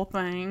the whole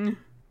thing.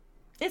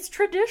 It's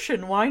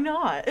tradition, why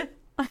not?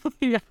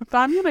 Yeah, if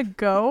I'm going to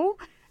go,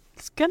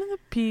 it's going to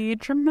be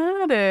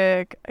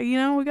dramatic. You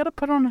know, we got to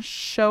put on a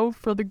show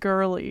for the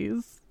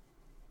girlies.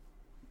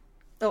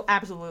 Oh,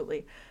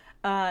 absolutely.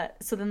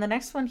 So then the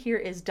next one here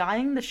is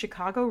dyeing the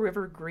Chicago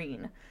River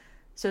green.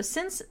 So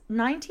since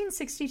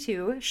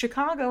 1962,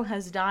 Chicago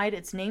has dyed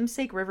its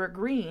namesake river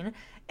green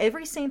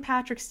every St.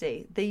 Patrick's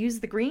Day. They use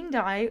the green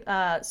dye.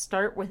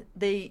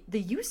 The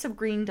use of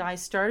green dye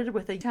started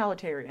with a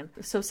utilitarian.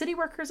 So city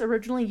workers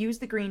originally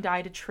used the green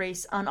dye to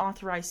trace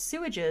unauthorized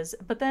sewages,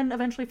 but then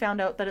eventually found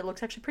out that it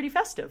looks actually pretty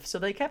festive, so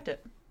they kept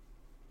it.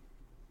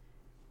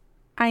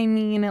 I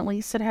mean, at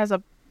least it has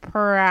a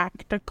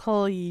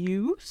practical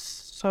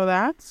use, so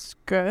that's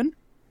good.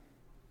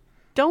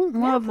 Don't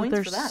love that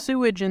there's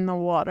sewage in the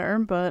water,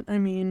 but I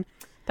mean,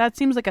 that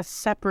seems like a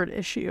separate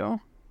issue.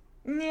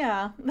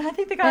 Yeah, I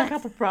think they got a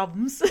couple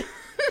problems.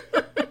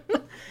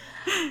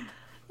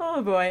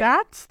 Oh boy.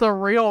 That's the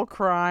real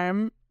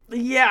crime.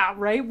 Yeah,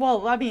 right.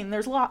 Well, I mean,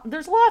 there's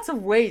lots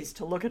of ways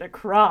to look at a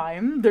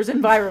crime. There's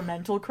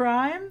environmental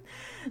crime.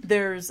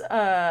 There's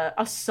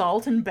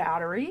assault and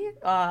battery.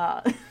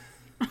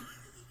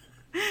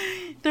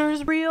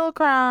 There's real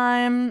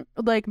crime,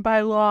 like by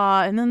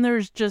law, and then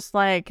there's just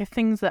like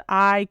things that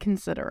I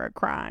consider a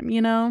crime,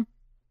 you know?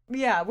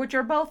 Yeah, which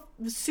are both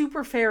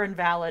super fair and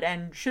valid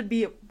and should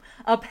be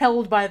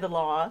upheld by the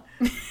law.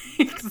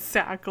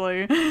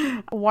 Exactly.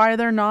 Why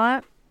they're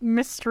not?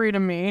 Mystery to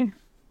me.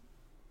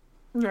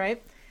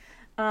 Right.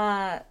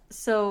 The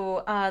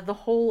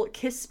whole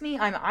 "kiss me,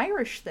 I'm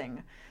Irish"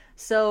 thing.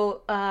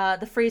 So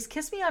the phrase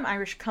 "kiss me, I'm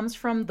Irish" comes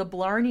from the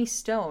Blarney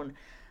Stone.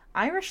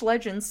 Irish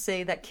legends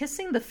say that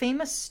kissing the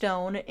famous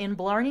stone in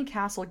Blarney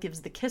Castle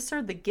gives the kisser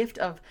the gift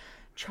of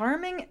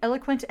charming,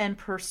 eloquent, and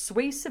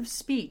persuasive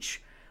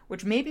speech,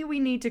 which maybe we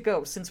need to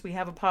go since we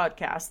have a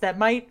podcast. That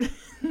might be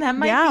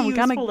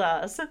useful to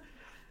us.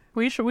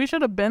 We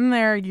should have been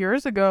there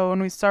years ago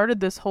when we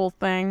started this whole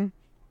thing.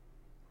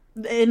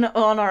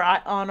 On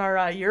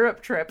our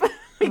Europe trip.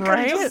 We could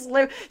have just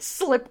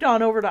slipped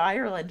on over to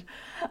Ireland.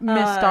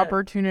 Missed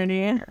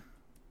opportunity.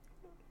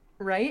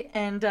 Right?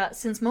 And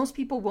since most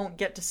people won't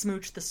get to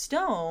smooch the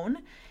stone,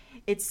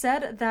 it's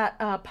said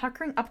that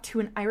puckering up to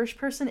an Irish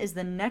person is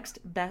the next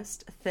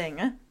best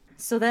thing.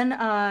 So then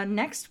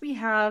next we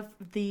have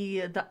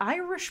the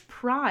Irish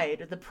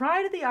pride, the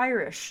pride of the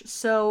Irish.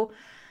 So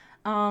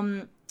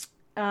whether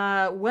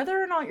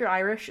or not you're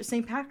Irish,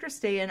 St. Patrick's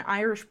Day and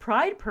Irish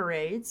pride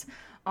parades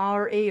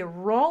are a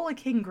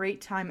rollicking great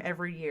time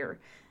every year.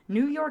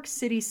 New York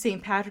City's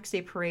St. Patrick's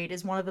Day parade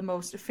is one of the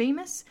most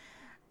famous,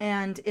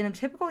 and in a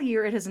typical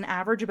year it has an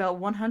average about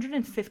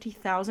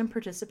 150,000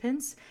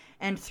 participants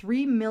and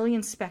 3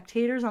 million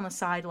spectators on the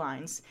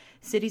sidelines.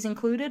 Cities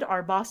included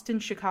are Boston,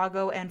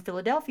 Chicago, and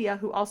Philadelphia,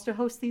 who also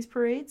host these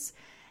parades.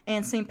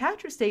 And St.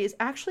 Patrick's Day is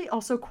actually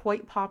also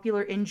quite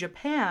popular in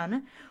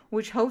Japan,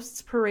 which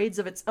hosts parades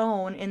of its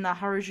own in the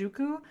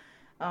Harajuku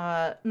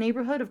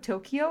neighborhood of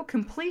Tokyo,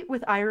 complete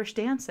with Irish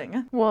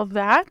dancing. Well,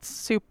 that's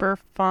super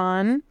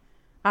fun.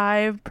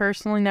 I've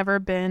personally never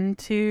been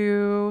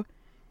to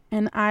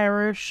an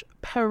Irish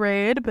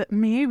parade, but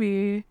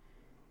maybe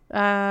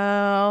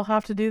I'll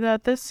have to do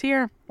that this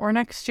year or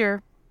next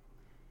year.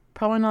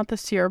 Probably not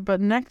this year, but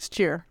next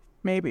year,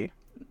 maybe.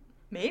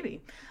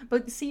 Maybe.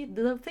 But see,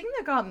 the thing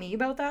that got me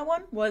about that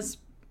one was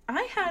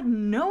I had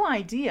no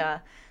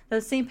idea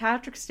that St.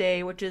 Patrick's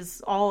Day, which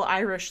is all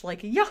Irish,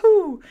 like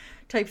Yahoo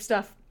type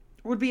stuff,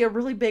 would be a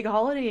really big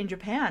holiday in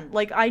Japan.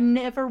 Like, I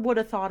never would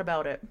have thought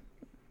about it.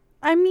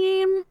 I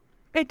mean,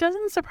 it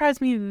doesn't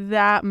surprise me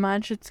that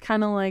much. It's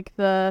kind of like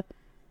the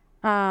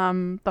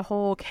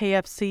whole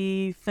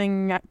KFC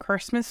thing at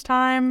Christmas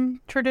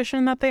time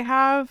tradition that they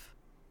have.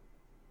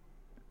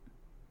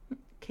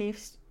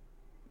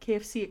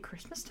 KFC at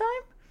Christmas time?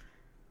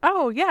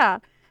 Oh, yeah.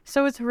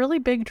 So it's a really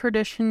big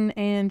tradition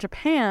in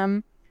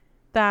Japan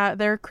that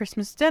their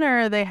Christmas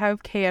dinner, they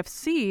have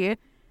KFC.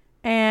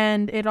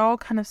 And it all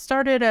kind of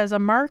started as a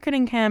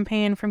marketing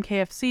campaign from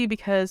KFC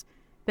because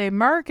they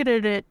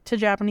marketed it to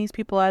Japanese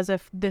people as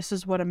if this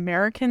is what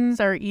Americans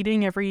are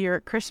eating every year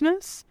at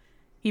Christmas,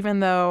 even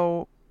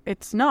though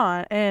it's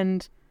not.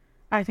 And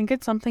I think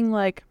it's something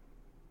like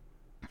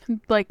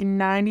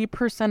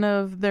 90%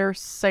 of their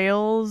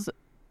sales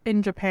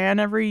in Japan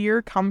every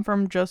year come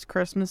from just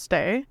Christmas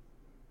Day.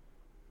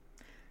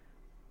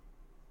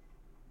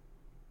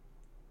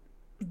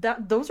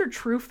 Those are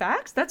true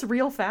facts? That's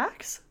real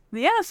facts?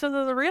 Yeah, so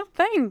they're the real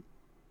thing.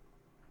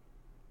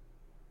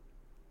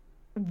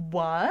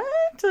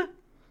 What?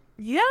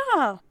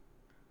 Yeah.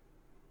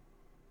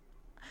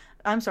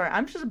 I'm sorry,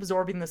 I'm just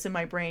absorbing this in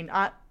my brain.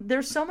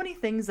 There's so many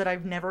things that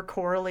I've never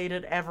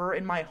correlated ever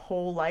in my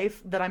whole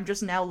life that I'm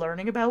just now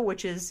learning about,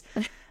 which is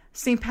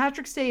St.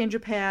 Patrick's Day in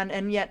Japan,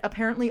 and yet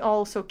apparently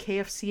also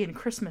KFC in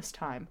Christmas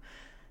time.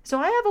 So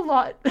I have a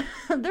lot,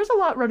 there's a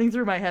lot running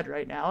through my head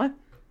right now.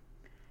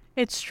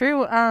 It's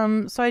true.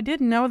 So I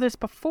did know this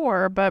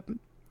before, but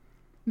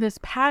this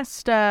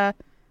past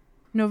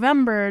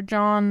November,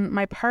 John,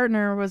 my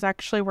partner, was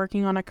actually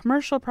working on a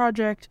commercial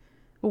project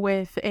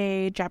with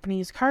a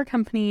Japanese car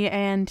company,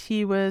 and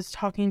he was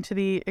talking to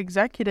the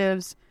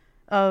executives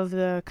of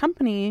the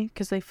company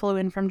because they flew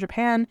in from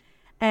Japan,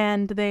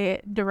 and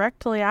they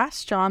directly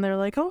asked John, they're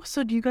like, oh,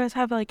 so do you guys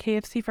have like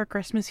KFC for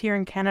Christmas here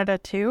in Canada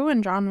too?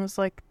 And John was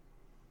like,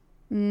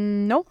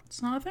 no,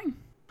 it's not a thing.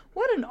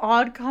 What an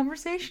odd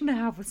conversation to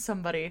have with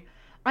somebody.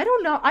 I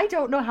don't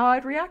know how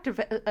I'd react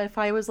if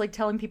I was like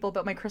telling people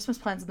about my Christmas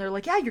plans and they're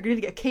like, yeah, you're going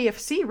to get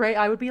KFC, right?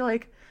 I would be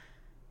like,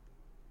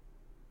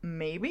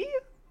 maybe?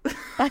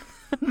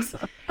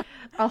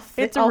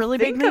 It's a really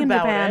big thing in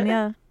Japan,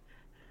 yeah.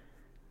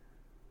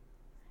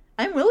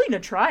 I'm willing to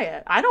try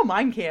it. I don't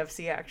mind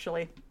KFC,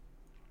 actually.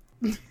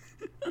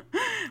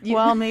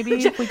 Well,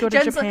 maybe if we go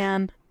to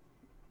Japan.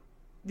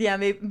 Yeah,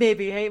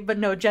 maybe, hey, but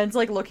no, Jen's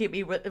like looking at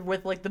me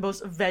with like the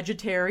most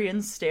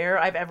vegetarian stare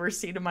I've ever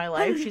seen in my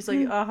life. She's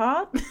like,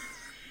 uh-huh.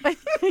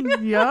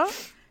 Yeah.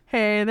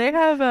 Hey, they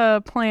have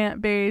a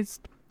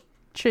plant-based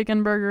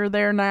chicken burger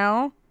there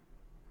now.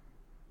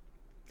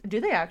 Do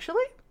they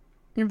actually?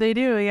 They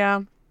do,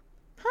 yeah.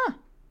 Huh.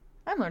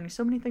 I'm learning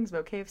so many things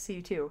about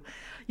KFC too.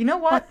 You know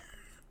what?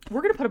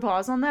 We're gonna put a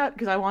pause on that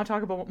because I want to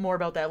talk about more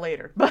about that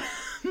later.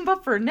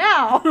 But for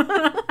now,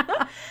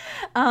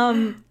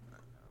 um,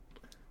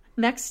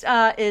 next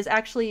is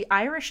actually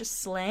Irish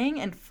slang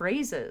and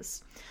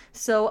phrases.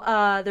 So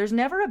there's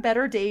never a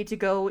better day to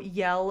go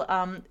yell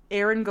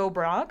Erin go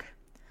bragh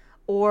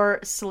or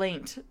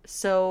slaint.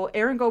 So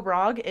Erin go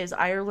bragh is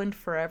Ireland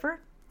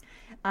forever,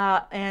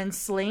 and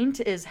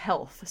slaint is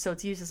health. So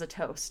it's used as a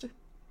toast.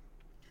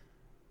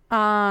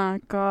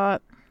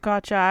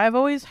 Gotcha. I've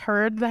always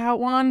heard that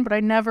one, but I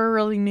never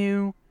really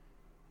knew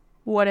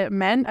what it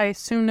meant. I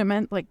assumed it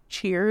meant like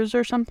cheers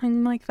or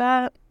something like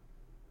that.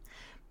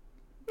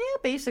 Yeah,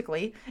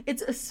 basically.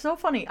 It's so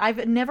funny.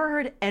 I've never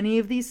heard any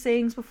of these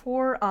sayings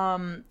before,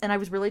 and I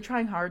was really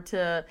trying hard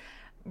to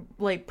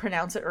like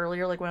pronounce it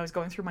earlier, like when I was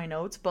going through my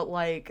notes. But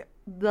like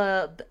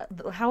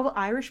how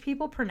Irish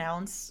people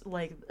pronounce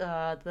like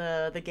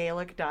the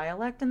Gaelic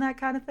dialect and that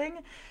kind of thing,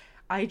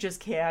 I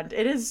just can't.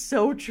 It is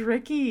so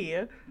tricky.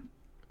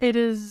 It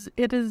is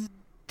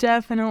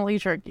definitely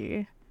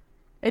tricky.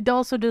 It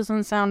also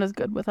doesn't sound as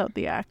good without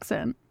the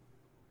accent.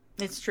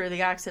 It's true.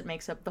 The accent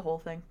makes up the whole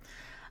thing.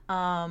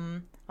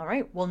 All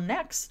right. Well,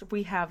 next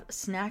we have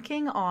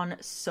snacking on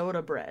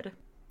soda bread.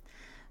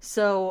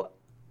 So,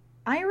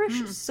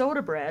 Irish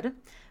soda bread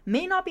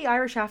may not be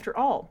Irish after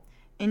all.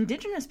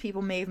 Indigenous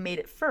people may have made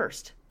it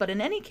first, but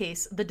in any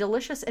case, the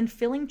delicious and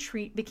filling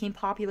treat became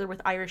popular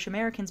with Irish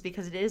Americans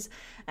because it is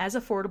as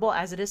affordable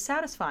as it is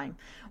satisfying.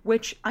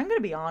 Which, I'm going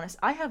to be honest,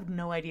 I have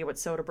no idea what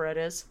soda bread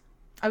is.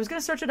 I was going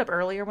to search it up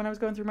earlier when I was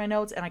going through my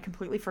notes, and I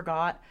completely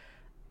forgot.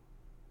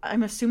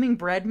 I'm assuming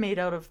bread made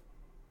out of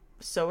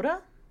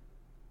soda?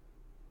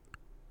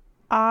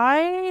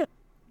 I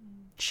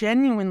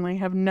genuinely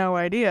have no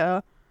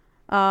idea.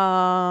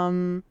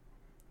 Well,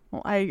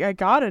 I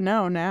gotta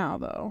know now,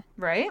 though.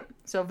 Right?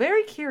 So,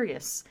 very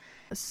curious.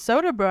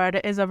 Soda bread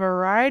is a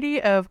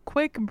variety of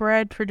quick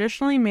bread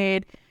traditionally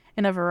made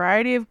in a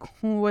variety of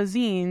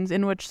cuisines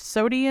in which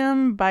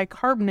sodium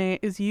bicarbonate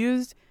is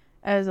used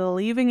as a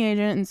leavening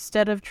agent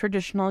instead of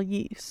traditional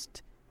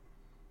yeast.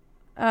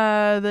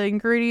 The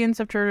ingredients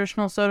of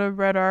traditional soda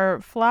bread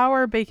are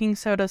flour, baking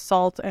soda,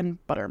 salt,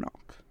 and buttermilk.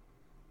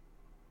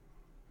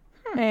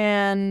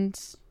 And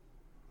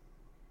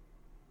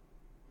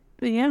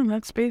yeah,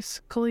 that's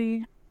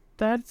basically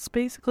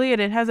it.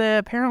 It has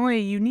apparently a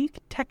unique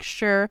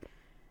texture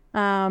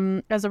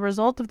as a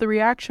result of the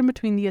reaction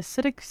between the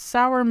acidic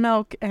sour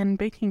milk and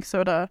baking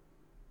soda.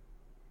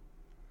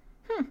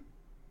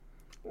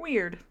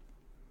 Weird.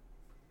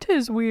 It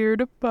is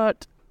weird,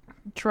 but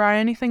try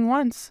anything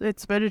once.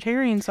 It's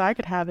vegetarian, so I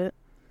could have it.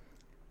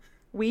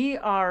 We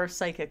are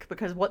psychic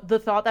because what the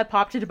thought that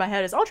popped into my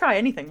head is I'll try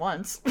anything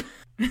once.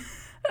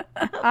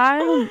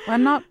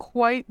 I'm not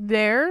quite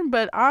there,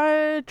 but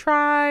I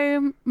try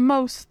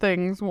most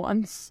things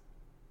once.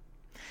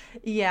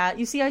 Yeah,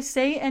 you see, I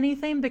say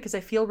anything because I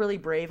feel really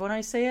brave when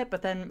I say it,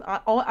 but then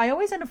I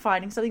always end up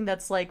finding something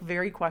that's like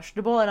very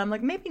questionable, and I'm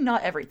like, maybe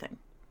not everything.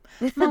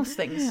 Most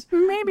things.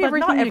 Maybe but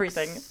everything, not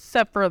everything.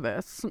 Except for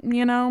this,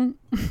 you know?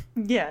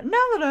 Yeah,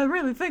 now that I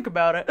really think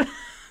about it,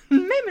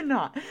 maybe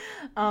not.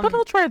 But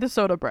I'll try the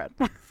soda bread.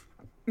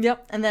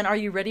 Yep, and then are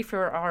you ready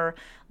for our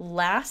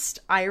last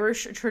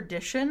Irish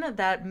tradition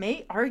that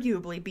may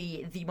arguably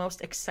be the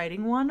most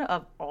exciting one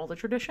of all the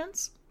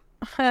traditions?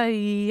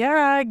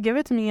 Yeah, give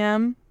it to me,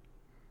 Em.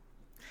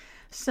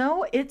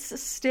 So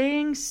it's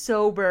staying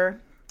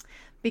sober.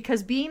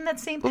 Because being that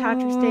St.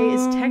 Patrick's Day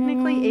is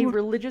technically a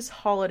religious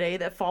holiday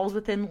that falls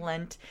within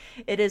Lent,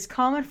 it is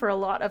common for a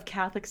lot of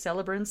Catholic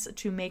celebrants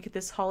to make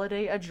this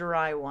holiday a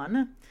dry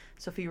one.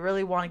 So if you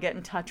really want to get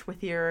in touch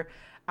with your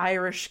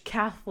Irish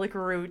Catholic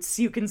roots,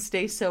 you can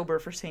stay sober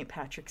for St.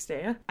 Patrick's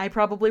Day. I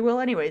probably will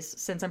anyways,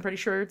 since I'm pretty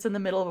sure it's in the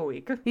middle of a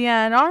week.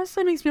 Yeah, it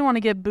honestly makes me want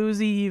to get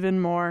boozy even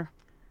more.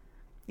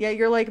 Yeah,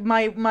 you're like,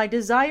 my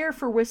desire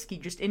for whiskey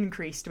just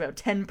increased about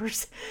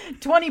 10%,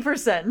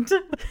 20%.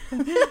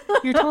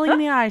 You're telling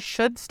me I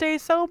should stay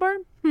sober?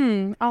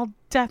 I'll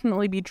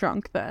definitely be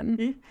drunk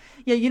then.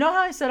 Yeah, you know how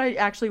I said I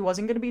actually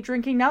wasn't going to be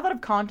drinking? Now that I've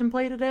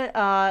contemplated it,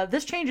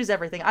 this changes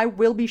everything. I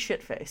will be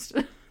shit-faced.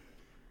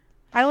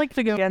 I like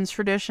to go against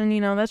tradition,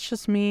 that's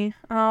just me.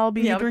 I'll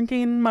be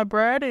drinking my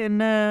bread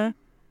and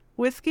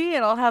whiskey,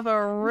 and I'll have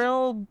a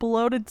real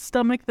bloated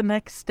stomach the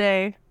next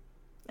day.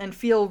 And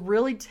feel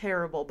really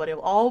terrible, but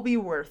it'll all be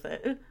worth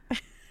it.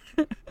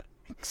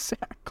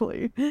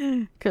 Exactly.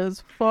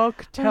 Because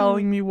fuck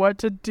telling me what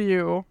to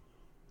do.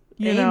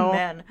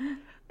 Amen.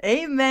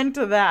 Amen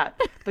to that.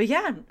 But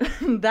yeah,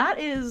 that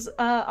is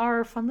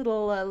our fun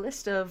little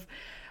list of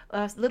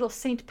little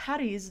St.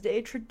 Patty's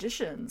Day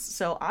traditions.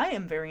 So I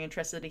am very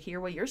interested to hear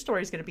what your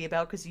story is going to be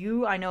about, because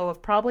you, I know,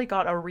 have probably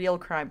got a real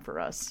crime for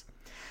us.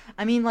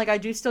 I mean, like, I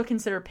do still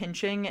consider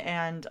pinching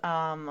and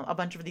a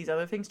bunch of these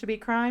other things to be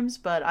crimes,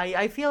 but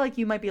I feel like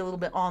you might be a little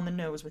bit on the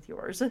nose with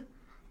yours.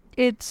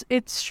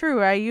 It's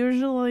true. I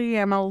usually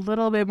am a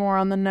little bit more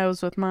on the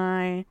nose with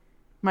my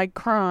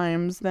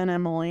crimes than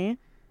Emily.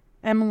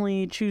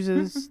 Emily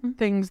chooses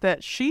things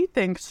that she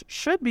thinks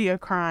should be a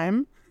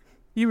crime,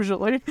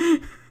 usually.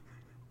 I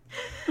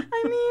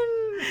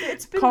mean,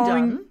 it's been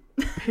Calling done.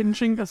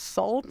 pinching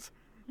assault.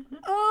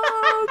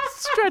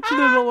 Stretching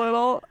it a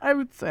little, I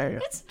would say.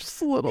 It's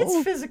just a little.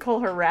 It's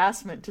physical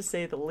harassment, to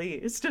say the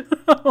least.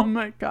 Oh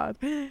my god.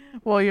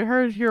 Well, you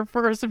heard it here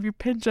first. If you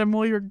pinch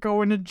Emily, you're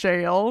going to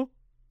jail.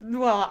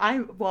 Well,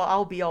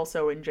 I'll be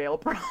also in jail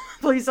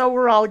probably, so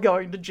we're all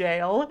going to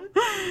jail.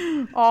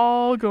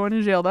 All going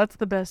to jail. That's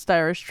the best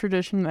Irish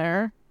tradition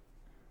there.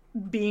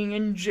 Being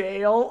in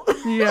jail.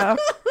 Yeah.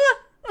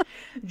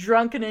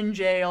 Drunken in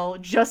jail,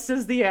 just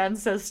as the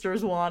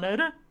ancestors wanted.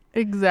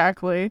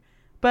 Exactly.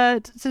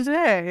 But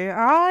today,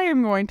 I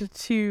am going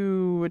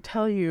to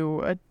tell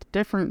you a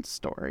different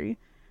story.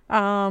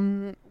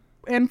 And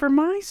for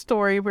my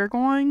story, we're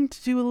going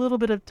to do a little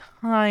bit of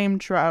time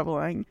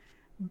traveling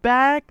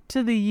back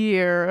to the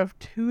year of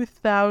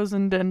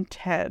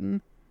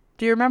 2010.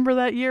 Do you remember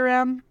that year,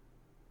 Em?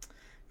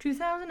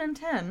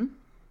 2010?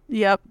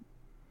 Yep.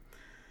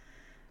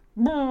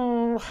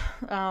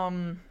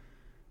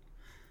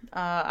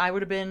 I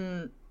would have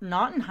been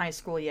not in high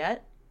school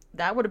yet.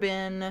 That would have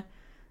been,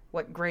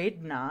 what,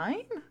 grade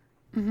 9?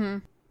 Mm-hmm.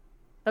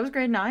 That was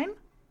grade 9?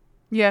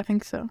 Yeah, I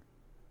think so.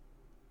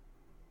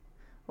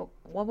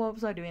 Well, what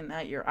was I doing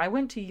that year? I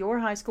went to your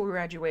high school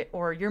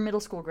or your middle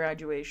school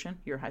graduation.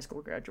 Your high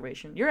school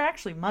graduation. You're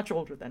actually much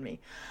older than me.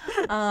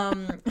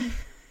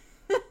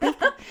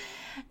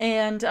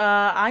 And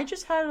I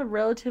just had a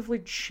relatively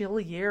chill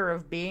year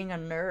of being a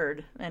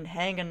nerd and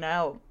hanging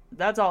out.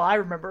 That's all I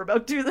remember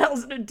about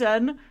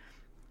 2010.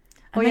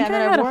 Oh yeah, and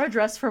then I wore a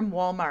dress from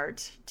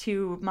Walmart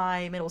to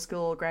my middle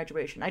school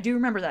graduation. I do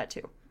remember that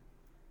too.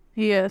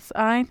 Yes,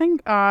 I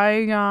think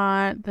I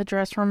got the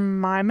dress from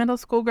my middle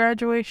school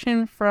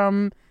graduation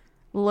from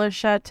Le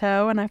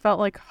Chateau, and I felt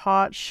like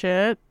hot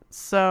shit,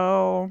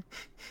 so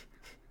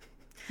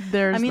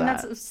there's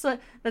that.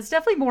 That's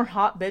definitely more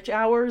hot bitch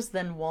hours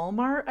than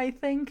Walmart, I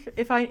think,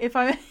 if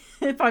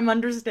I'm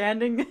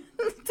understanding.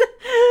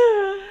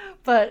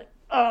 But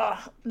no, yeah,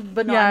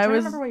 I'm trying to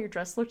remember what your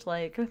dress looked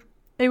like.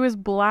 It was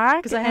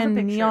black and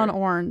neon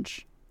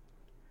orange.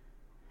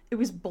 It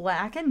was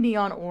black and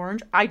neon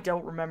orange? I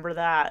don't remember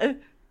that.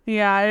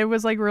 Yeah, it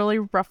was like really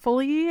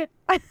ruffly.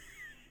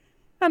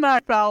 And I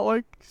felt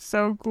like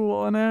so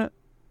cool in it.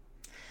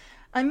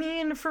 I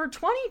mean, for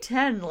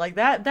 2010, like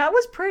that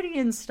was pretty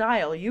in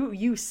style.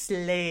 You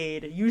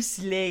slayed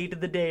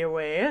the day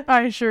away.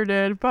 I sure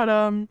did. But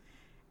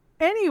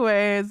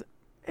anyways,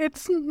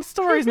 the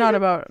story's not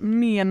about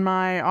me and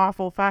my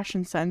awful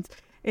fashion sense.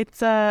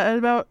 It's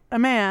about a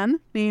man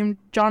named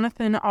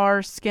Jonathan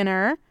R.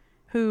 Skinner,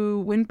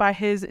 who went by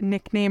his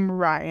nickname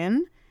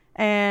Ryan,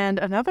 and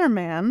another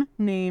man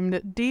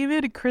named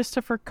David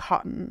Christopher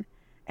Cotton.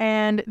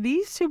 And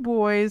these two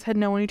boys had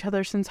known each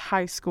other since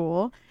high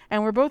school,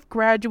 and were both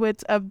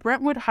graduates of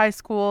Brentwood High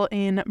School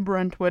in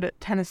Brentwood,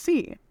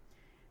 Tennessee.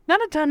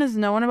 Not a ton is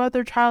known about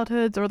their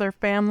childhoods or their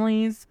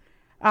families.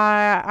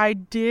 I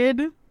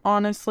did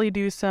honestly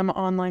do some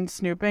online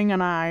snooping,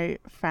 and I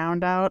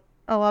found out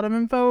a lot of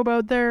info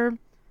about their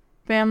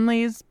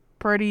families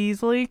pretty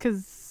easily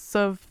because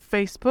of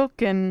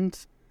Facebook,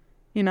 and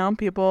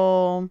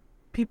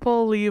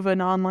people leave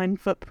an online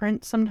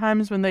footprint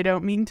sometimes when they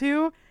don't mean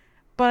to,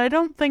 but I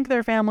don't think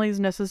their families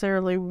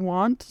necessarily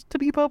want to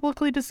be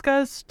publicly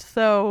discussed,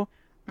 so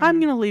I'm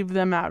gonna leave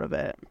them out of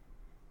it.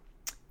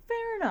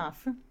 Fair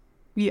enough.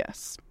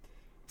 Yes.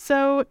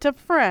 So, to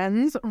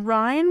friends,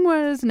 Ryan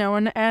was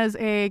known as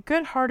a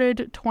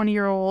good-hearted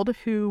 20-year-old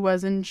who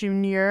was in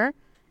junior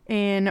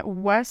in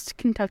West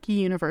Kentucky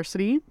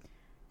University.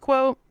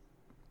 Quote,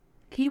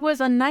 "He was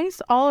a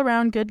nice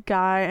all-around good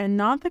guy and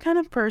not the kind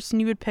of person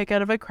you would pick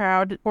out of a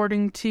crowd,"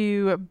 according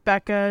to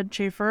Becca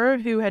Schaefer,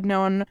 who had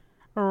known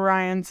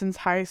Ryan since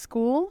high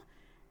school.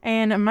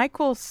 And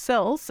Michael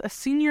Sills, a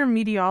senior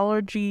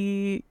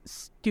meteorology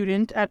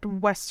student at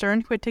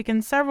Western who had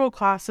taken several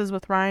classes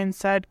with Ryan,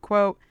 said,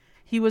 quote,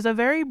 "He was a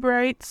very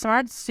bright,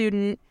 smart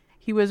student.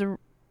 He was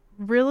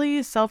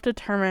really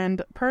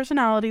self-determined.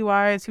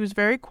 Personality-wise, he was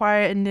very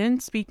quiet and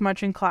didn't speak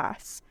much in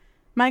class."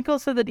 Michael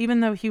said that even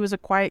though he was a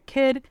quiet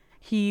kid,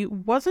 he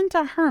wasn't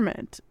a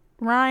hermit.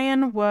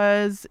 Ryan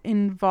was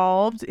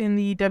involved in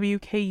the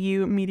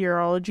WKU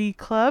Meteorology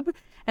Club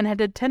and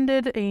had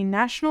attended a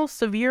national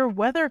severe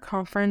weather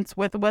conference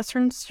with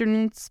Western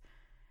students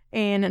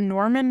in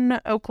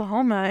Norman,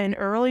 Oklahoma in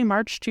early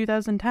March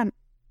 2010.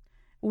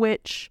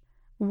 Which,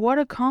 what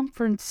a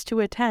conference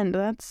to attend.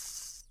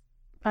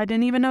 I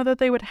didn't even know that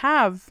they would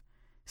have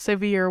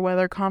severe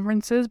weather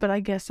conferences, but I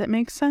guess it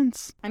makes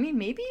sense. I mean,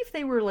 maybe if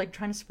they were like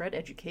trying to spread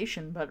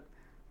education, but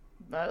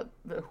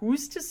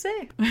who's to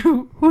say?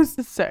 Who's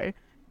to say?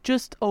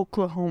 Just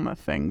Oklahoma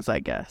things, I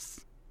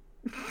guess.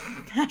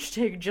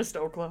 Hashtag just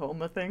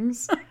Oklahoma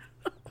things.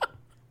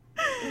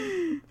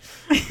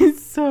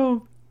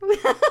 So,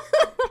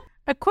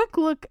 a quick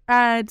look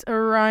at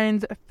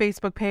Ryan's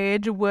Facebook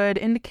page would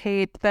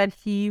indicate that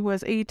he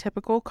was a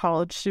typical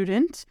college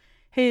student.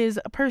 His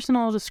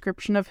personal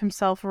description of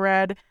himself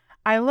read,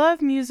 I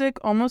love music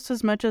almost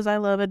as much as I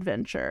love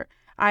adventure.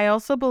 I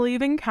also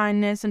believe in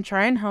kindness and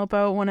try and help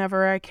out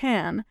whenever I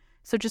can.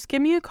 So just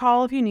give me a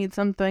call if you need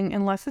something.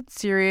 Unless it's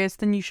serious,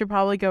 then you should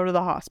probably go to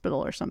the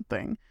hospital or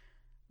something.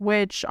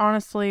 Which,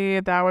 honestly,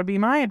 that would be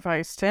my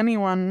advice to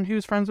anyone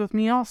who's friends with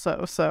me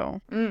also,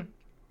 so.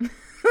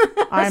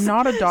 I'm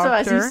not a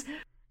doctor. So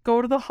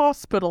go to the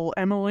hospital,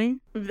 Emily.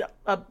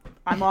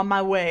 I'm on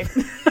my way.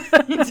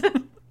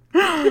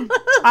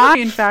 I,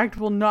 in fact,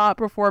 will not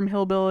perform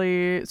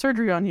hillbilly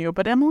surgery on you,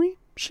 but Emily,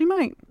 she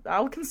might.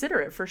 I'll consider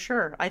it for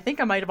sure. I think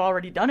I might have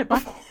already done it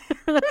before.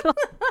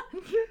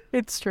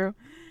 It's true.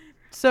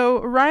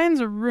 So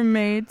Ryan's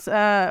roommates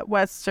at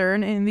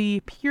Western in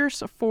the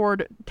Pierce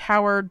Ford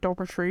Tower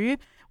dormitory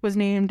was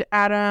named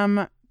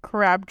Adam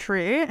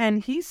Crabtree,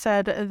 and he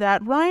said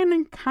that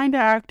Ryan kind of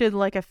acted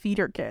like a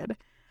theater kid.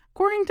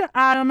 According to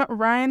Adam,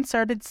 Ryan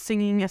started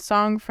singing a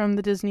song from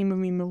the Disney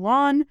movie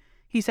Mulan.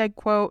 He said,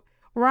 quote,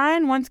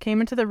 Ryan once came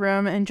into the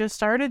room and just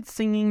started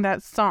singing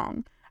that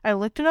song. I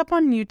looked it up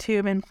on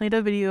YouTube and played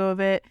a video of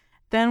it.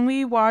 Then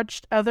we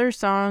watched other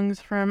songs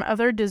from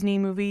other Disney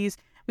movies.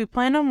 We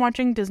plan on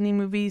watching Disney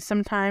movies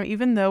sometime,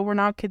 even though we're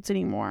not kids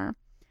anymore.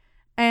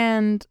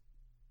 And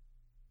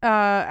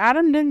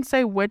Adam didn't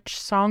say which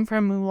song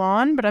from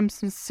Mulan, but I'm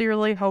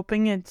sincerely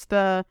hoping it's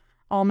the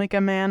I'll Make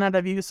a Man Out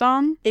of You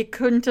song. It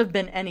couldn't have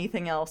been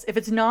anything else. If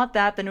it's not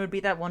that, then it would be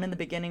that one in the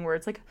beginning where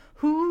it's like,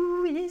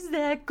 who is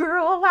that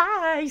girl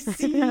I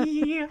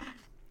see?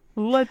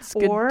 Let's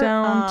get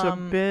down to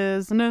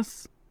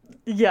business.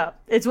 Yeah,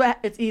 it's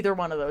either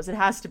one of those. It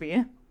has to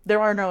be. There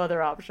are no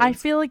other options. I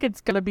feel like it's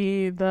gonna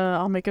be the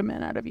I'll Make a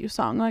Man Out of You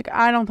song. Like,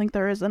 I don't think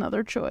there is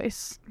another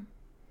choice.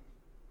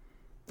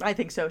 I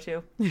think so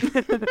too.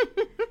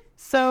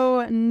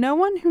 So, no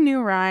one who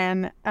knew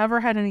Ryan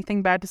ever had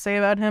anything bad to say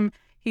about him.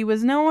 He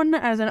was known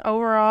as an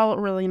overall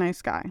really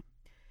nice guy.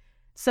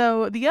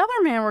 So, the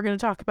other man we're going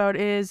to talk about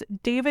is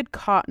David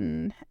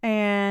Cotton.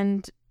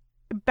 And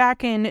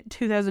back in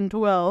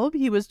 2012,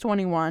 he was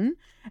 21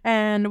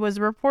 and was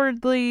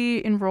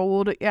reportedly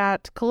enrolled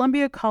at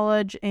Columbia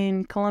College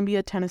in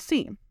Columbia,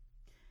 Tennessee.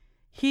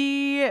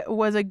 He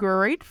was a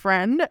great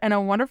friend and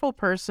a wonderful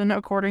person,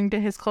 according to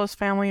his close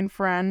family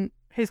friend,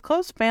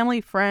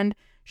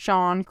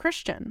 Sean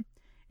Christian.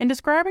 In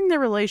describing their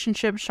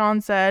relationship,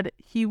 Sean said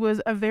he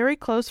was a very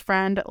close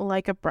friend,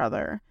 like a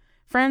brother.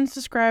 Friends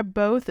describe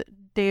both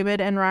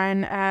David and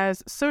Ryan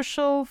as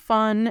social,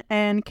 fun,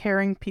 and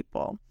caring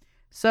people.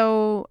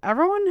 So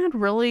everyone had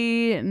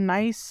really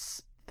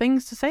nice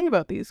things to say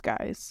about these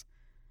guys.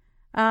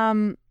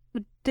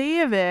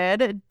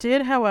 David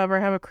did, however,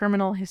 have a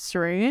criminal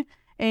history.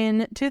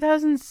 In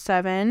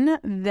 2007,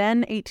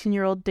 then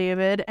 18-year-old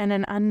David and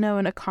an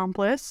unknown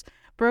accomplice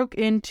broke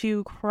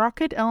into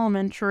Crockett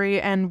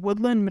Elementary and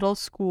Woodland Middle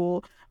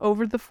School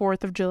over the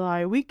 4th of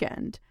July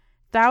weekend.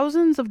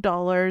 Thousands of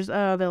dollars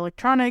of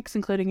electronics,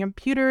 including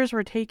computers,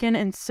 were taken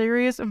and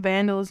serious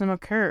vandalism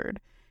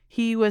occurred.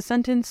 He was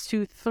sentenced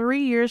to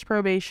 3 years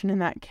probation in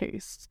that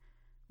case.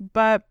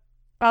 But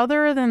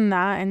other than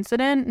that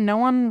incident, no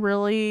one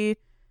really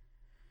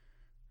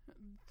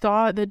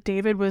thought that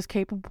David was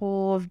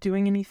capable of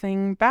doing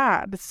anything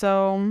bad.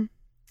 So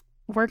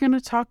we're going to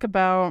talk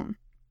about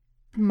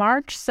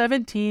March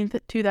 17th,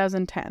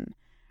 2010.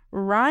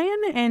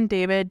 Ryan and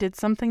David did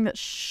something that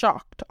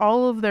shocked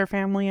all of their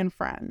family and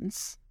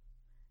friends.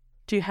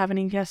 Do you have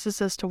any guesses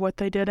as to what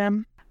they did,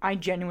 Em? I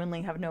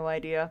genuinely have no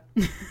idea.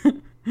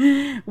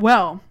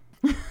 Well,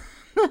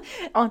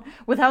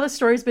 with how the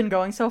story's been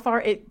going so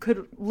far, it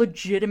could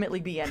legitimately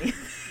be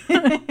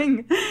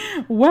anything.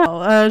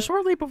 Well,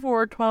 shortly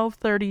before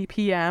 12:30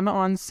 p.m.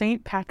 on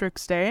St.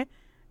 Patrick's Day,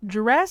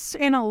 dressed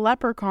in a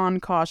leprechaun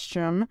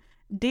costume,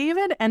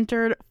 David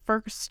entered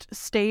First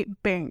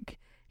State Bank.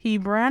 He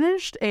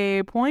brandished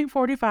a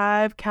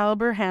 .45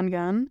 caliber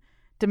handgun,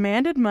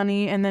 demanded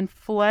money, and then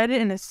fled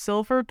in a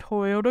silver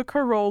Toyota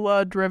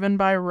Corolla driven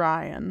by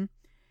Ryan.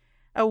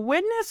 A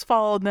witness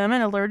followed them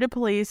and alerted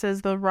police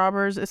as to the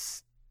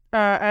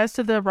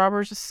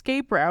robbers'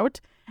 escape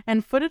route,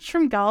 and footage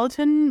from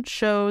Gallatin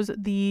shows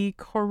the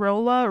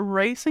Corolla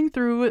racing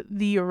through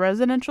the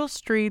residential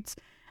streets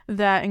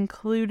that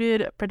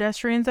included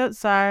pedestrians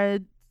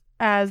outside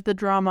as the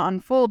drama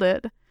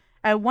unfolded.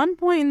 At one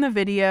point in the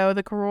video,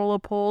 the Corolla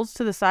pulls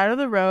to the side of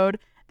the road,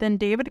 then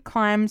David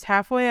climbs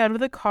halfway out of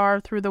the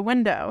car through the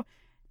window,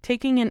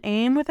 taking an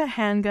aim with a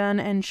handgun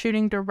and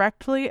shooting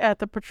directly at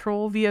the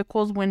patrol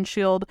vehicle's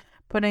windshield,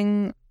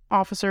 putting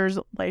officers'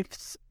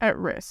 lives at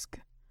risk.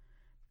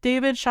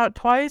 David shot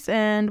twice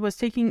and was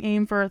taking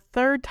aim for a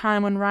third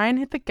time when Ryan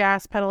hit the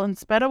gas pedal and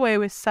sped away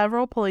with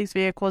several police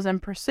vehicles in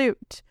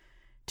pursuit.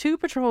 2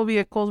 patrol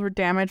vehicles were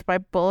damaged by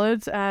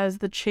bullets as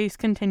the chase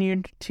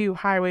continued to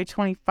Highway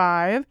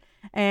 25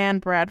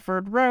 and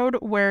Bradford Road,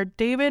 where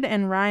David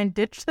and Ryan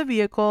ditched the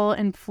vehicle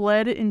and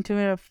fled into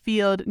a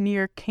field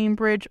near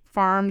Cambridge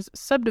Farms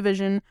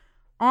subdivision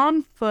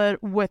on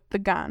foot with the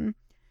gun.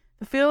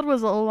 The field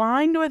was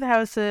lined with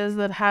houses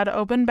that had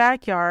open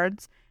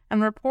backyards,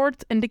 and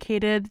reports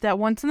indicated that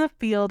once in the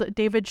field,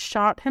 David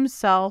shot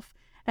himself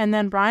and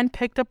then Ryan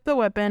picked up the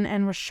weapon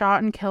and was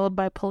shot and killed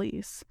by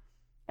police.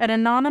 An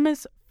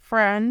anonymous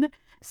friend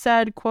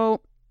said,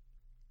 quote,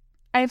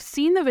 "I've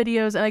seen the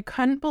videos and I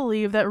couldn't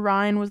believe that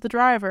Ryan was the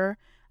driver.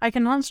 I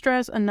cannot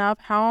stress enough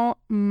how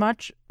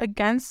much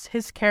against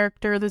his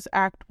character this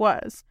act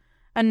was."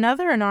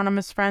 Another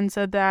anonymous friend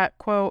said that,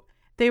 quote,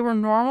 "They were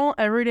normal,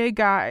 everyday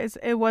guys.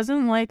 It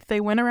wasn't like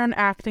they went around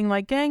acting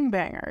like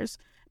gangbangers.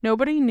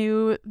 Nobody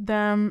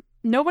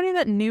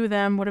that knew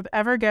them would have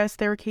ever guessed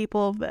they were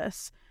capable of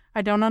this.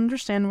 I don't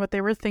understand what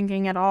they were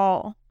thinking at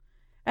all."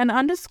 An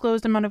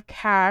undisclosed amount of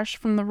cash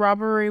from the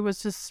robbery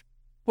was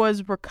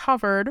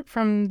recovered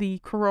from the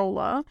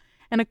Corolla,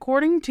 and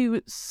according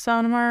to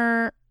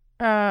Sumner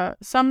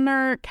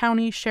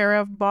County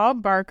Sheriff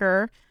Bob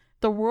Barker,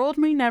 the world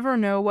may never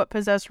know what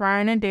possessed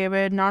Ryan and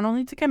David not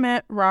only to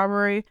commit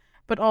robbery,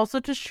 but also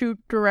to shoot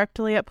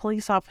directly at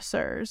police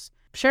officers.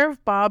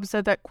 Sheriff Bob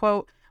said that,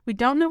 quote, "We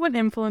don't know what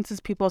influences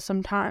people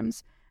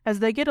sometimes. As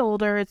they get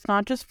older, it's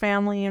not just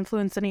family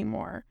influence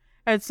anymore.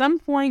 At some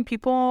point,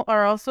 people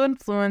are also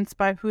influenced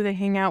by who they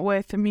hang out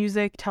with,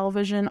 music,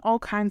 television, all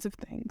kinds of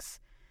things."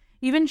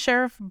 Even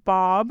Sheriff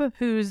Bob,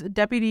 whose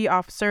deputy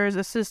officers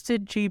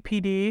assisted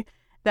GPD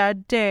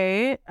that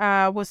day,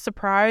 was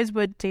surprised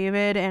what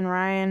David and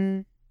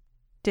Ryan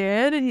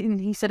did, and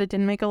he said it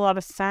didn't make a lot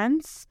of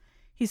sense.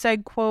 He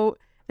said, quote,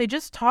 "They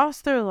just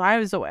tossed their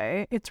lives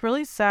away. It's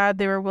really sad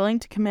they were willing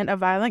to commit a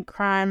violent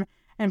crime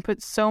and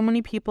put so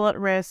many people at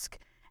risk,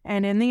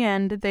 and in the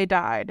end, they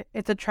died.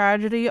 It's a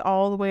tragedy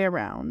all the way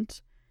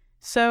around."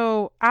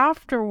 So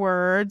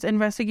afterwards,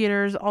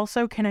 investigators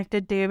also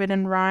connected David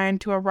and Ryan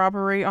to a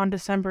robbery on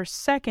December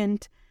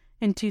 2nd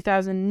in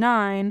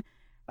 2009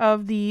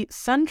 of the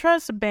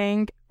SunTrust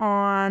Bank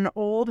on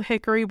Old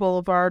Hickory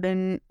Boulevard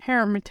in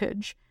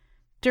Hermitage.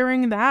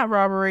 During that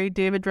robbery,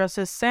 David dressed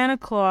as Santa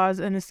Claus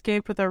and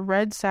escaped with a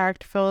red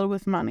sack filled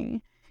with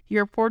money. He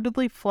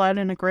reportedly fled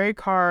in a gray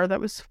car that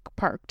was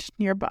parked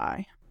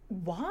nearby.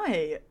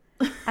 Why?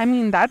 I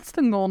mean, that's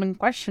the golden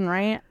question,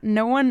 right?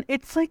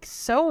 It's like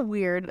so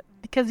weird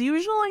because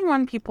usually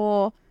when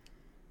people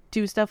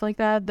do stuff like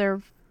that,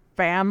 their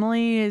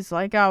family is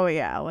like, oh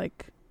yeah,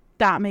 like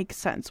that makes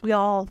sense. We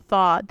all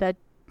thought that,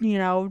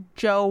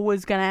 Joe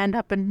was going to end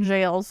up in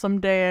jail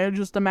someday,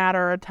 just a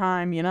matter of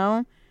time,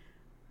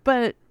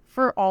 But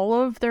for all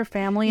of their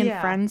family and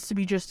friends to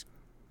be just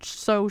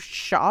so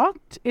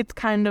shocked, it's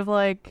kind of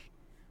like,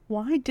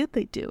 why did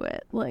they do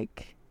it?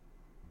 Like,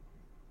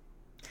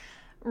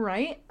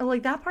 right?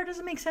 Like, that part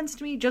doesn't make sense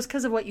to me just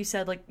because of what you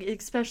said. Like,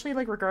 especially,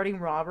 like, regarding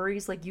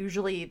robberies. Like,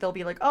 usually they'll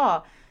be like,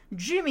 oh,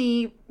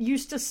 Jimmy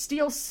used to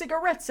steal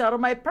cigarettes out of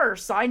my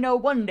purse. I know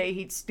one day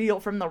he'd steal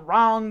from the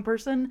wrong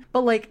person.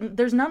 But, like,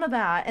 there's none of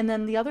that. And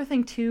then the other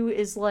thing, too,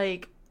 is,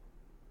 like,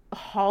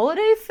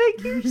 holiday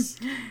figures?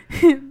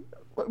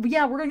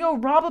 Yeah, we're gonna go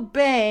rob a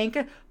bank,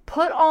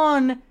 put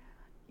on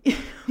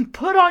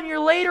your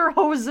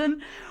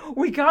lederhosen.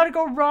 We gotta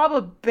go rob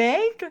a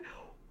bank?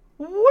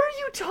 What are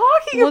you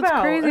talking about?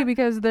 It's crazy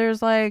because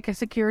there's like a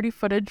security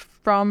footage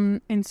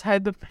from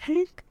inside the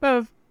bank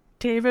of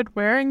David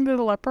wearing the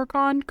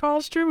leprechaun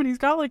costume, and he's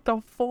got like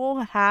the full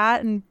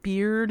hat and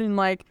beard and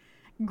like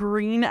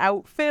green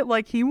outfit.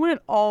 Like he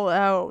went all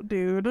out,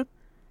 dude.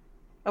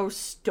 Oh,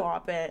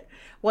 stop it.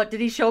 What, did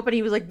he show up and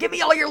he was like, give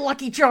me all your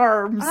Lucky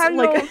Charms? I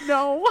don't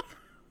know.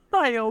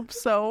 I hope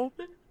so.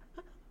 And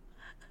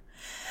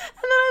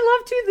then I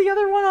love, too, the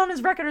other one on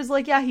his record is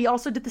like, yeah, he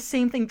also did the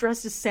same thing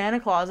dressed as Santa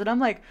Claus. And I'm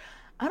like,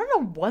 I don't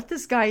know what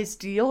this guy's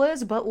deal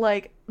is, but,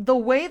 like, the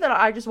way that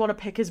I just want to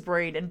pick his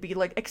brain and be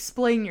like,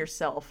 explain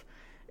yourself.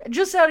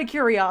 Just out of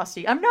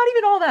curiosity. I'm not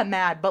even all that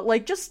mad, but,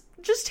 like, just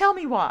tell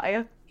me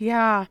why.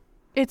 Yeah,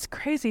 it's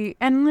crazy.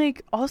 And,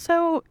 like,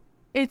 also,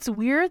 it's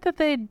weird that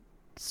they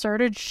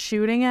started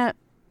shooting at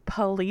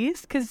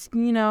police because,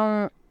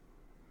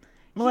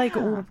 like,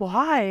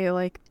 why?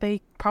 Like,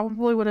 they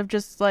probably would have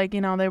just, like,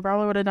 they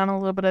probably would have done a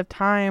little bit of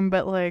time,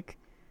 but, like,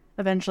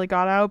 eventually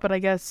got out. But I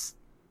guess,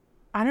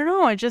 I don't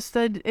know.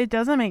 It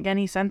doesn't make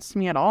any sense to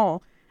me at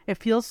all. It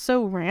feels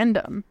so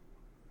random.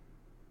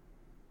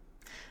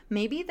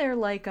 Maybe they're,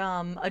 like,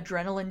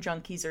 adrenaline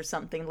junkies or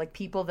something. Like,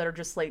 people that are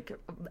just, like,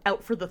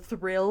 out for the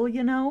thrill,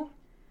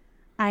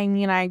 I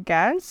mean, I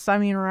guess. I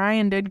mean,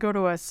 Ryan did go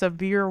to a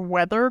severe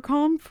weather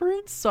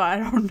conference, so I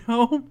don't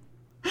know.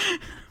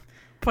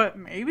 But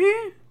maybe?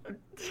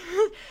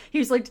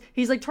 He's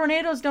like,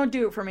 tornadoes don't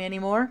do it for me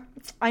anymore.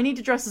 I need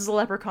to dress as a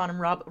leprechaun and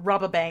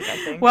rob a bank, I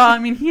think. Well, I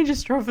mean, he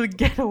just drove the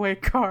getaway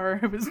car.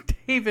 It was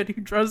David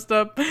who dressed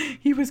up.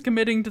 He was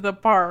committing to the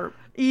part.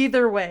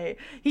 Either way,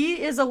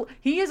 he is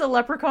a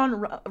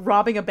leprechaun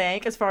robbing a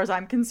bank, as far as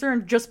I'm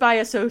concerned, just by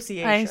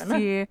association. I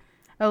see.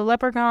 A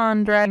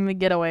leprechaun driving the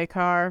getaway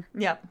car.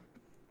 Yep.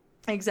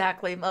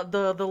 Exactly.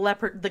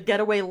 The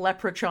getaway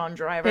leprechaun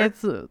driver.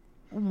 It's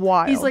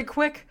wild. He's like,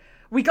 quick,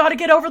 we gotta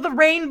get over the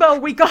rainbow.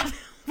 We got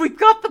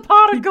the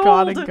pot of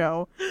gold. We gotta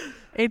go.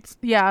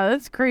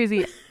 That's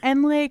crazy.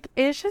 And like,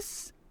 it's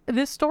just,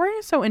 this story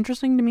is so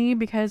interesting to me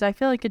because I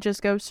feel like it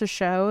just goes to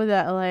show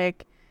that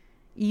like,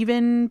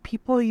 even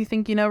people you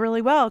think you know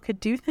really well could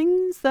do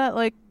things that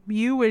like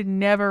you would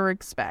never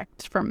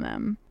expect from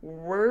them.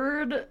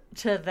 Word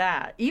to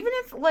that. Even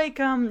if, like,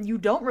 you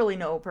don't really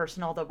know a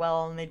person all that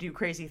well and they do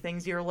crazy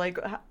things, you're like,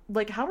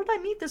 how did I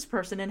meet this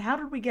person and how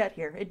did we get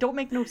here? It don't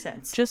make no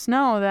sense. Just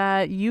know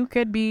that you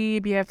could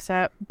be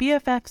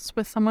BFFs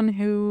with someone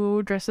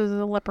who dresses as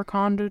a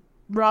leprechaun to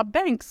rob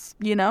banks,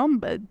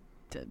 but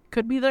it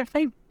could be their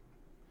thing.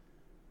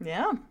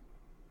 Yeah.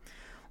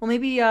 Well,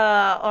 maybe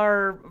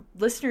our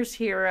listeners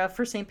here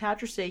for St.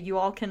 Patrick's Day, you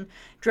all can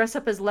dress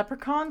up as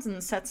leprechauns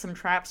and set some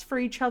traps for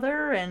each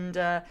other,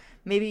 and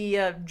maybe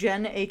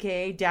Jen,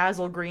 aka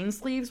Dazzle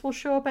Greensleeves, will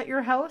show up at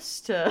your house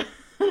to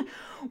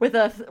with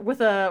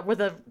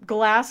a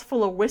glass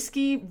full of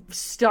whiskey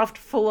stuffed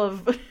full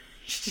of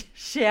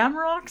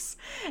shamrocks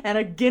and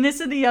a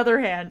Guinness in the other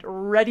hand,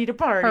 ready to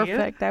party.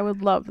 Perfect. I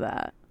would love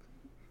that.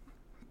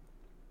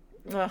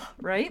 Ugh,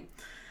 right?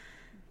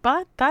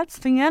 But that's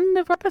the end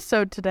of our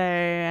episode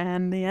today,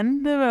 and the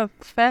end of a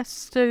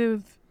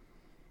festive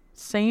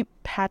St.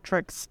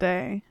 Patrick's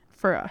Day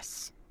for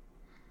us.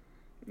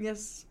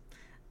 Yes.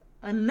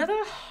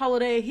 Another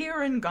holiday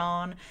here and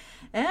gone.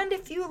 And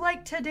if you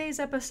liked today's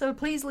episode,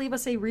 please leave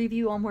us a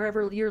review on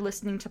wherever you're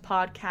listening to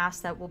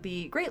podcasts. That will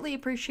be greatly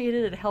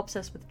appreciated. It helps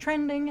us with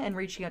trending and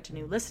reaching out to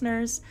new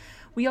listeners.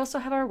 We also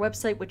have our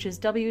website, which is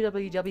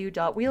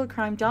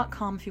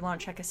www.wheelofcrime.com if you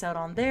want to check us out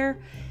on there.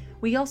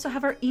 We also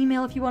have our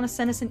email if you want to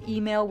send us an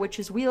email, which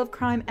is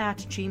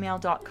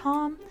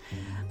wheelofcrime@gmail.com.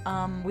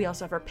 We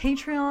also have our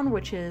Patreon,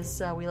 which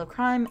is Wheel of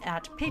Crime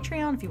at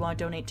Patreon if you want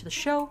to donate to the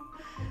show.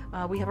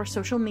 We have our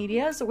social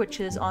medias, which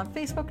is on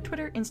Facebook,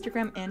 Twitter,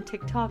 Instagram, and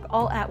TikTok,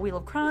 all at Wheel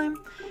of Crime.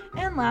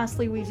 And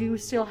lastly, we do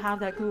still have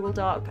that Google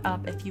Doc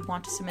up if you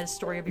want to submit a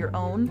story of your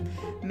own.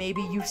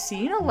 Maybe you've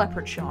seen a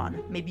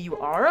leprechaun. Maybe you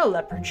are a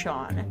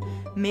leprechaun.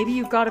 Maybe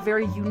you've got a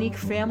very unique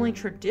family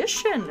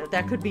tradition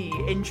that could be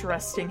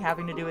interesting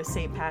having to do with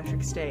St.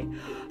 Patrick's Day.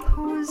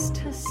 Who's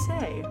to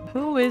say?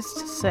 Who is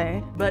to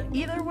say? But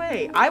either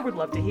way, I would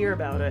love to hear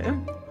about it.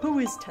 Who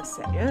is to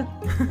say?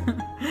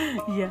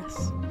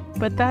 Yes.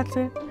 But that's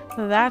it.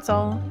 That's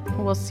all.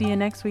 We'll see you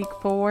next week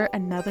for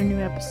another new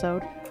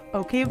episode.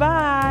 Okay,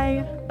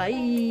 bye.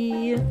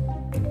 Bye.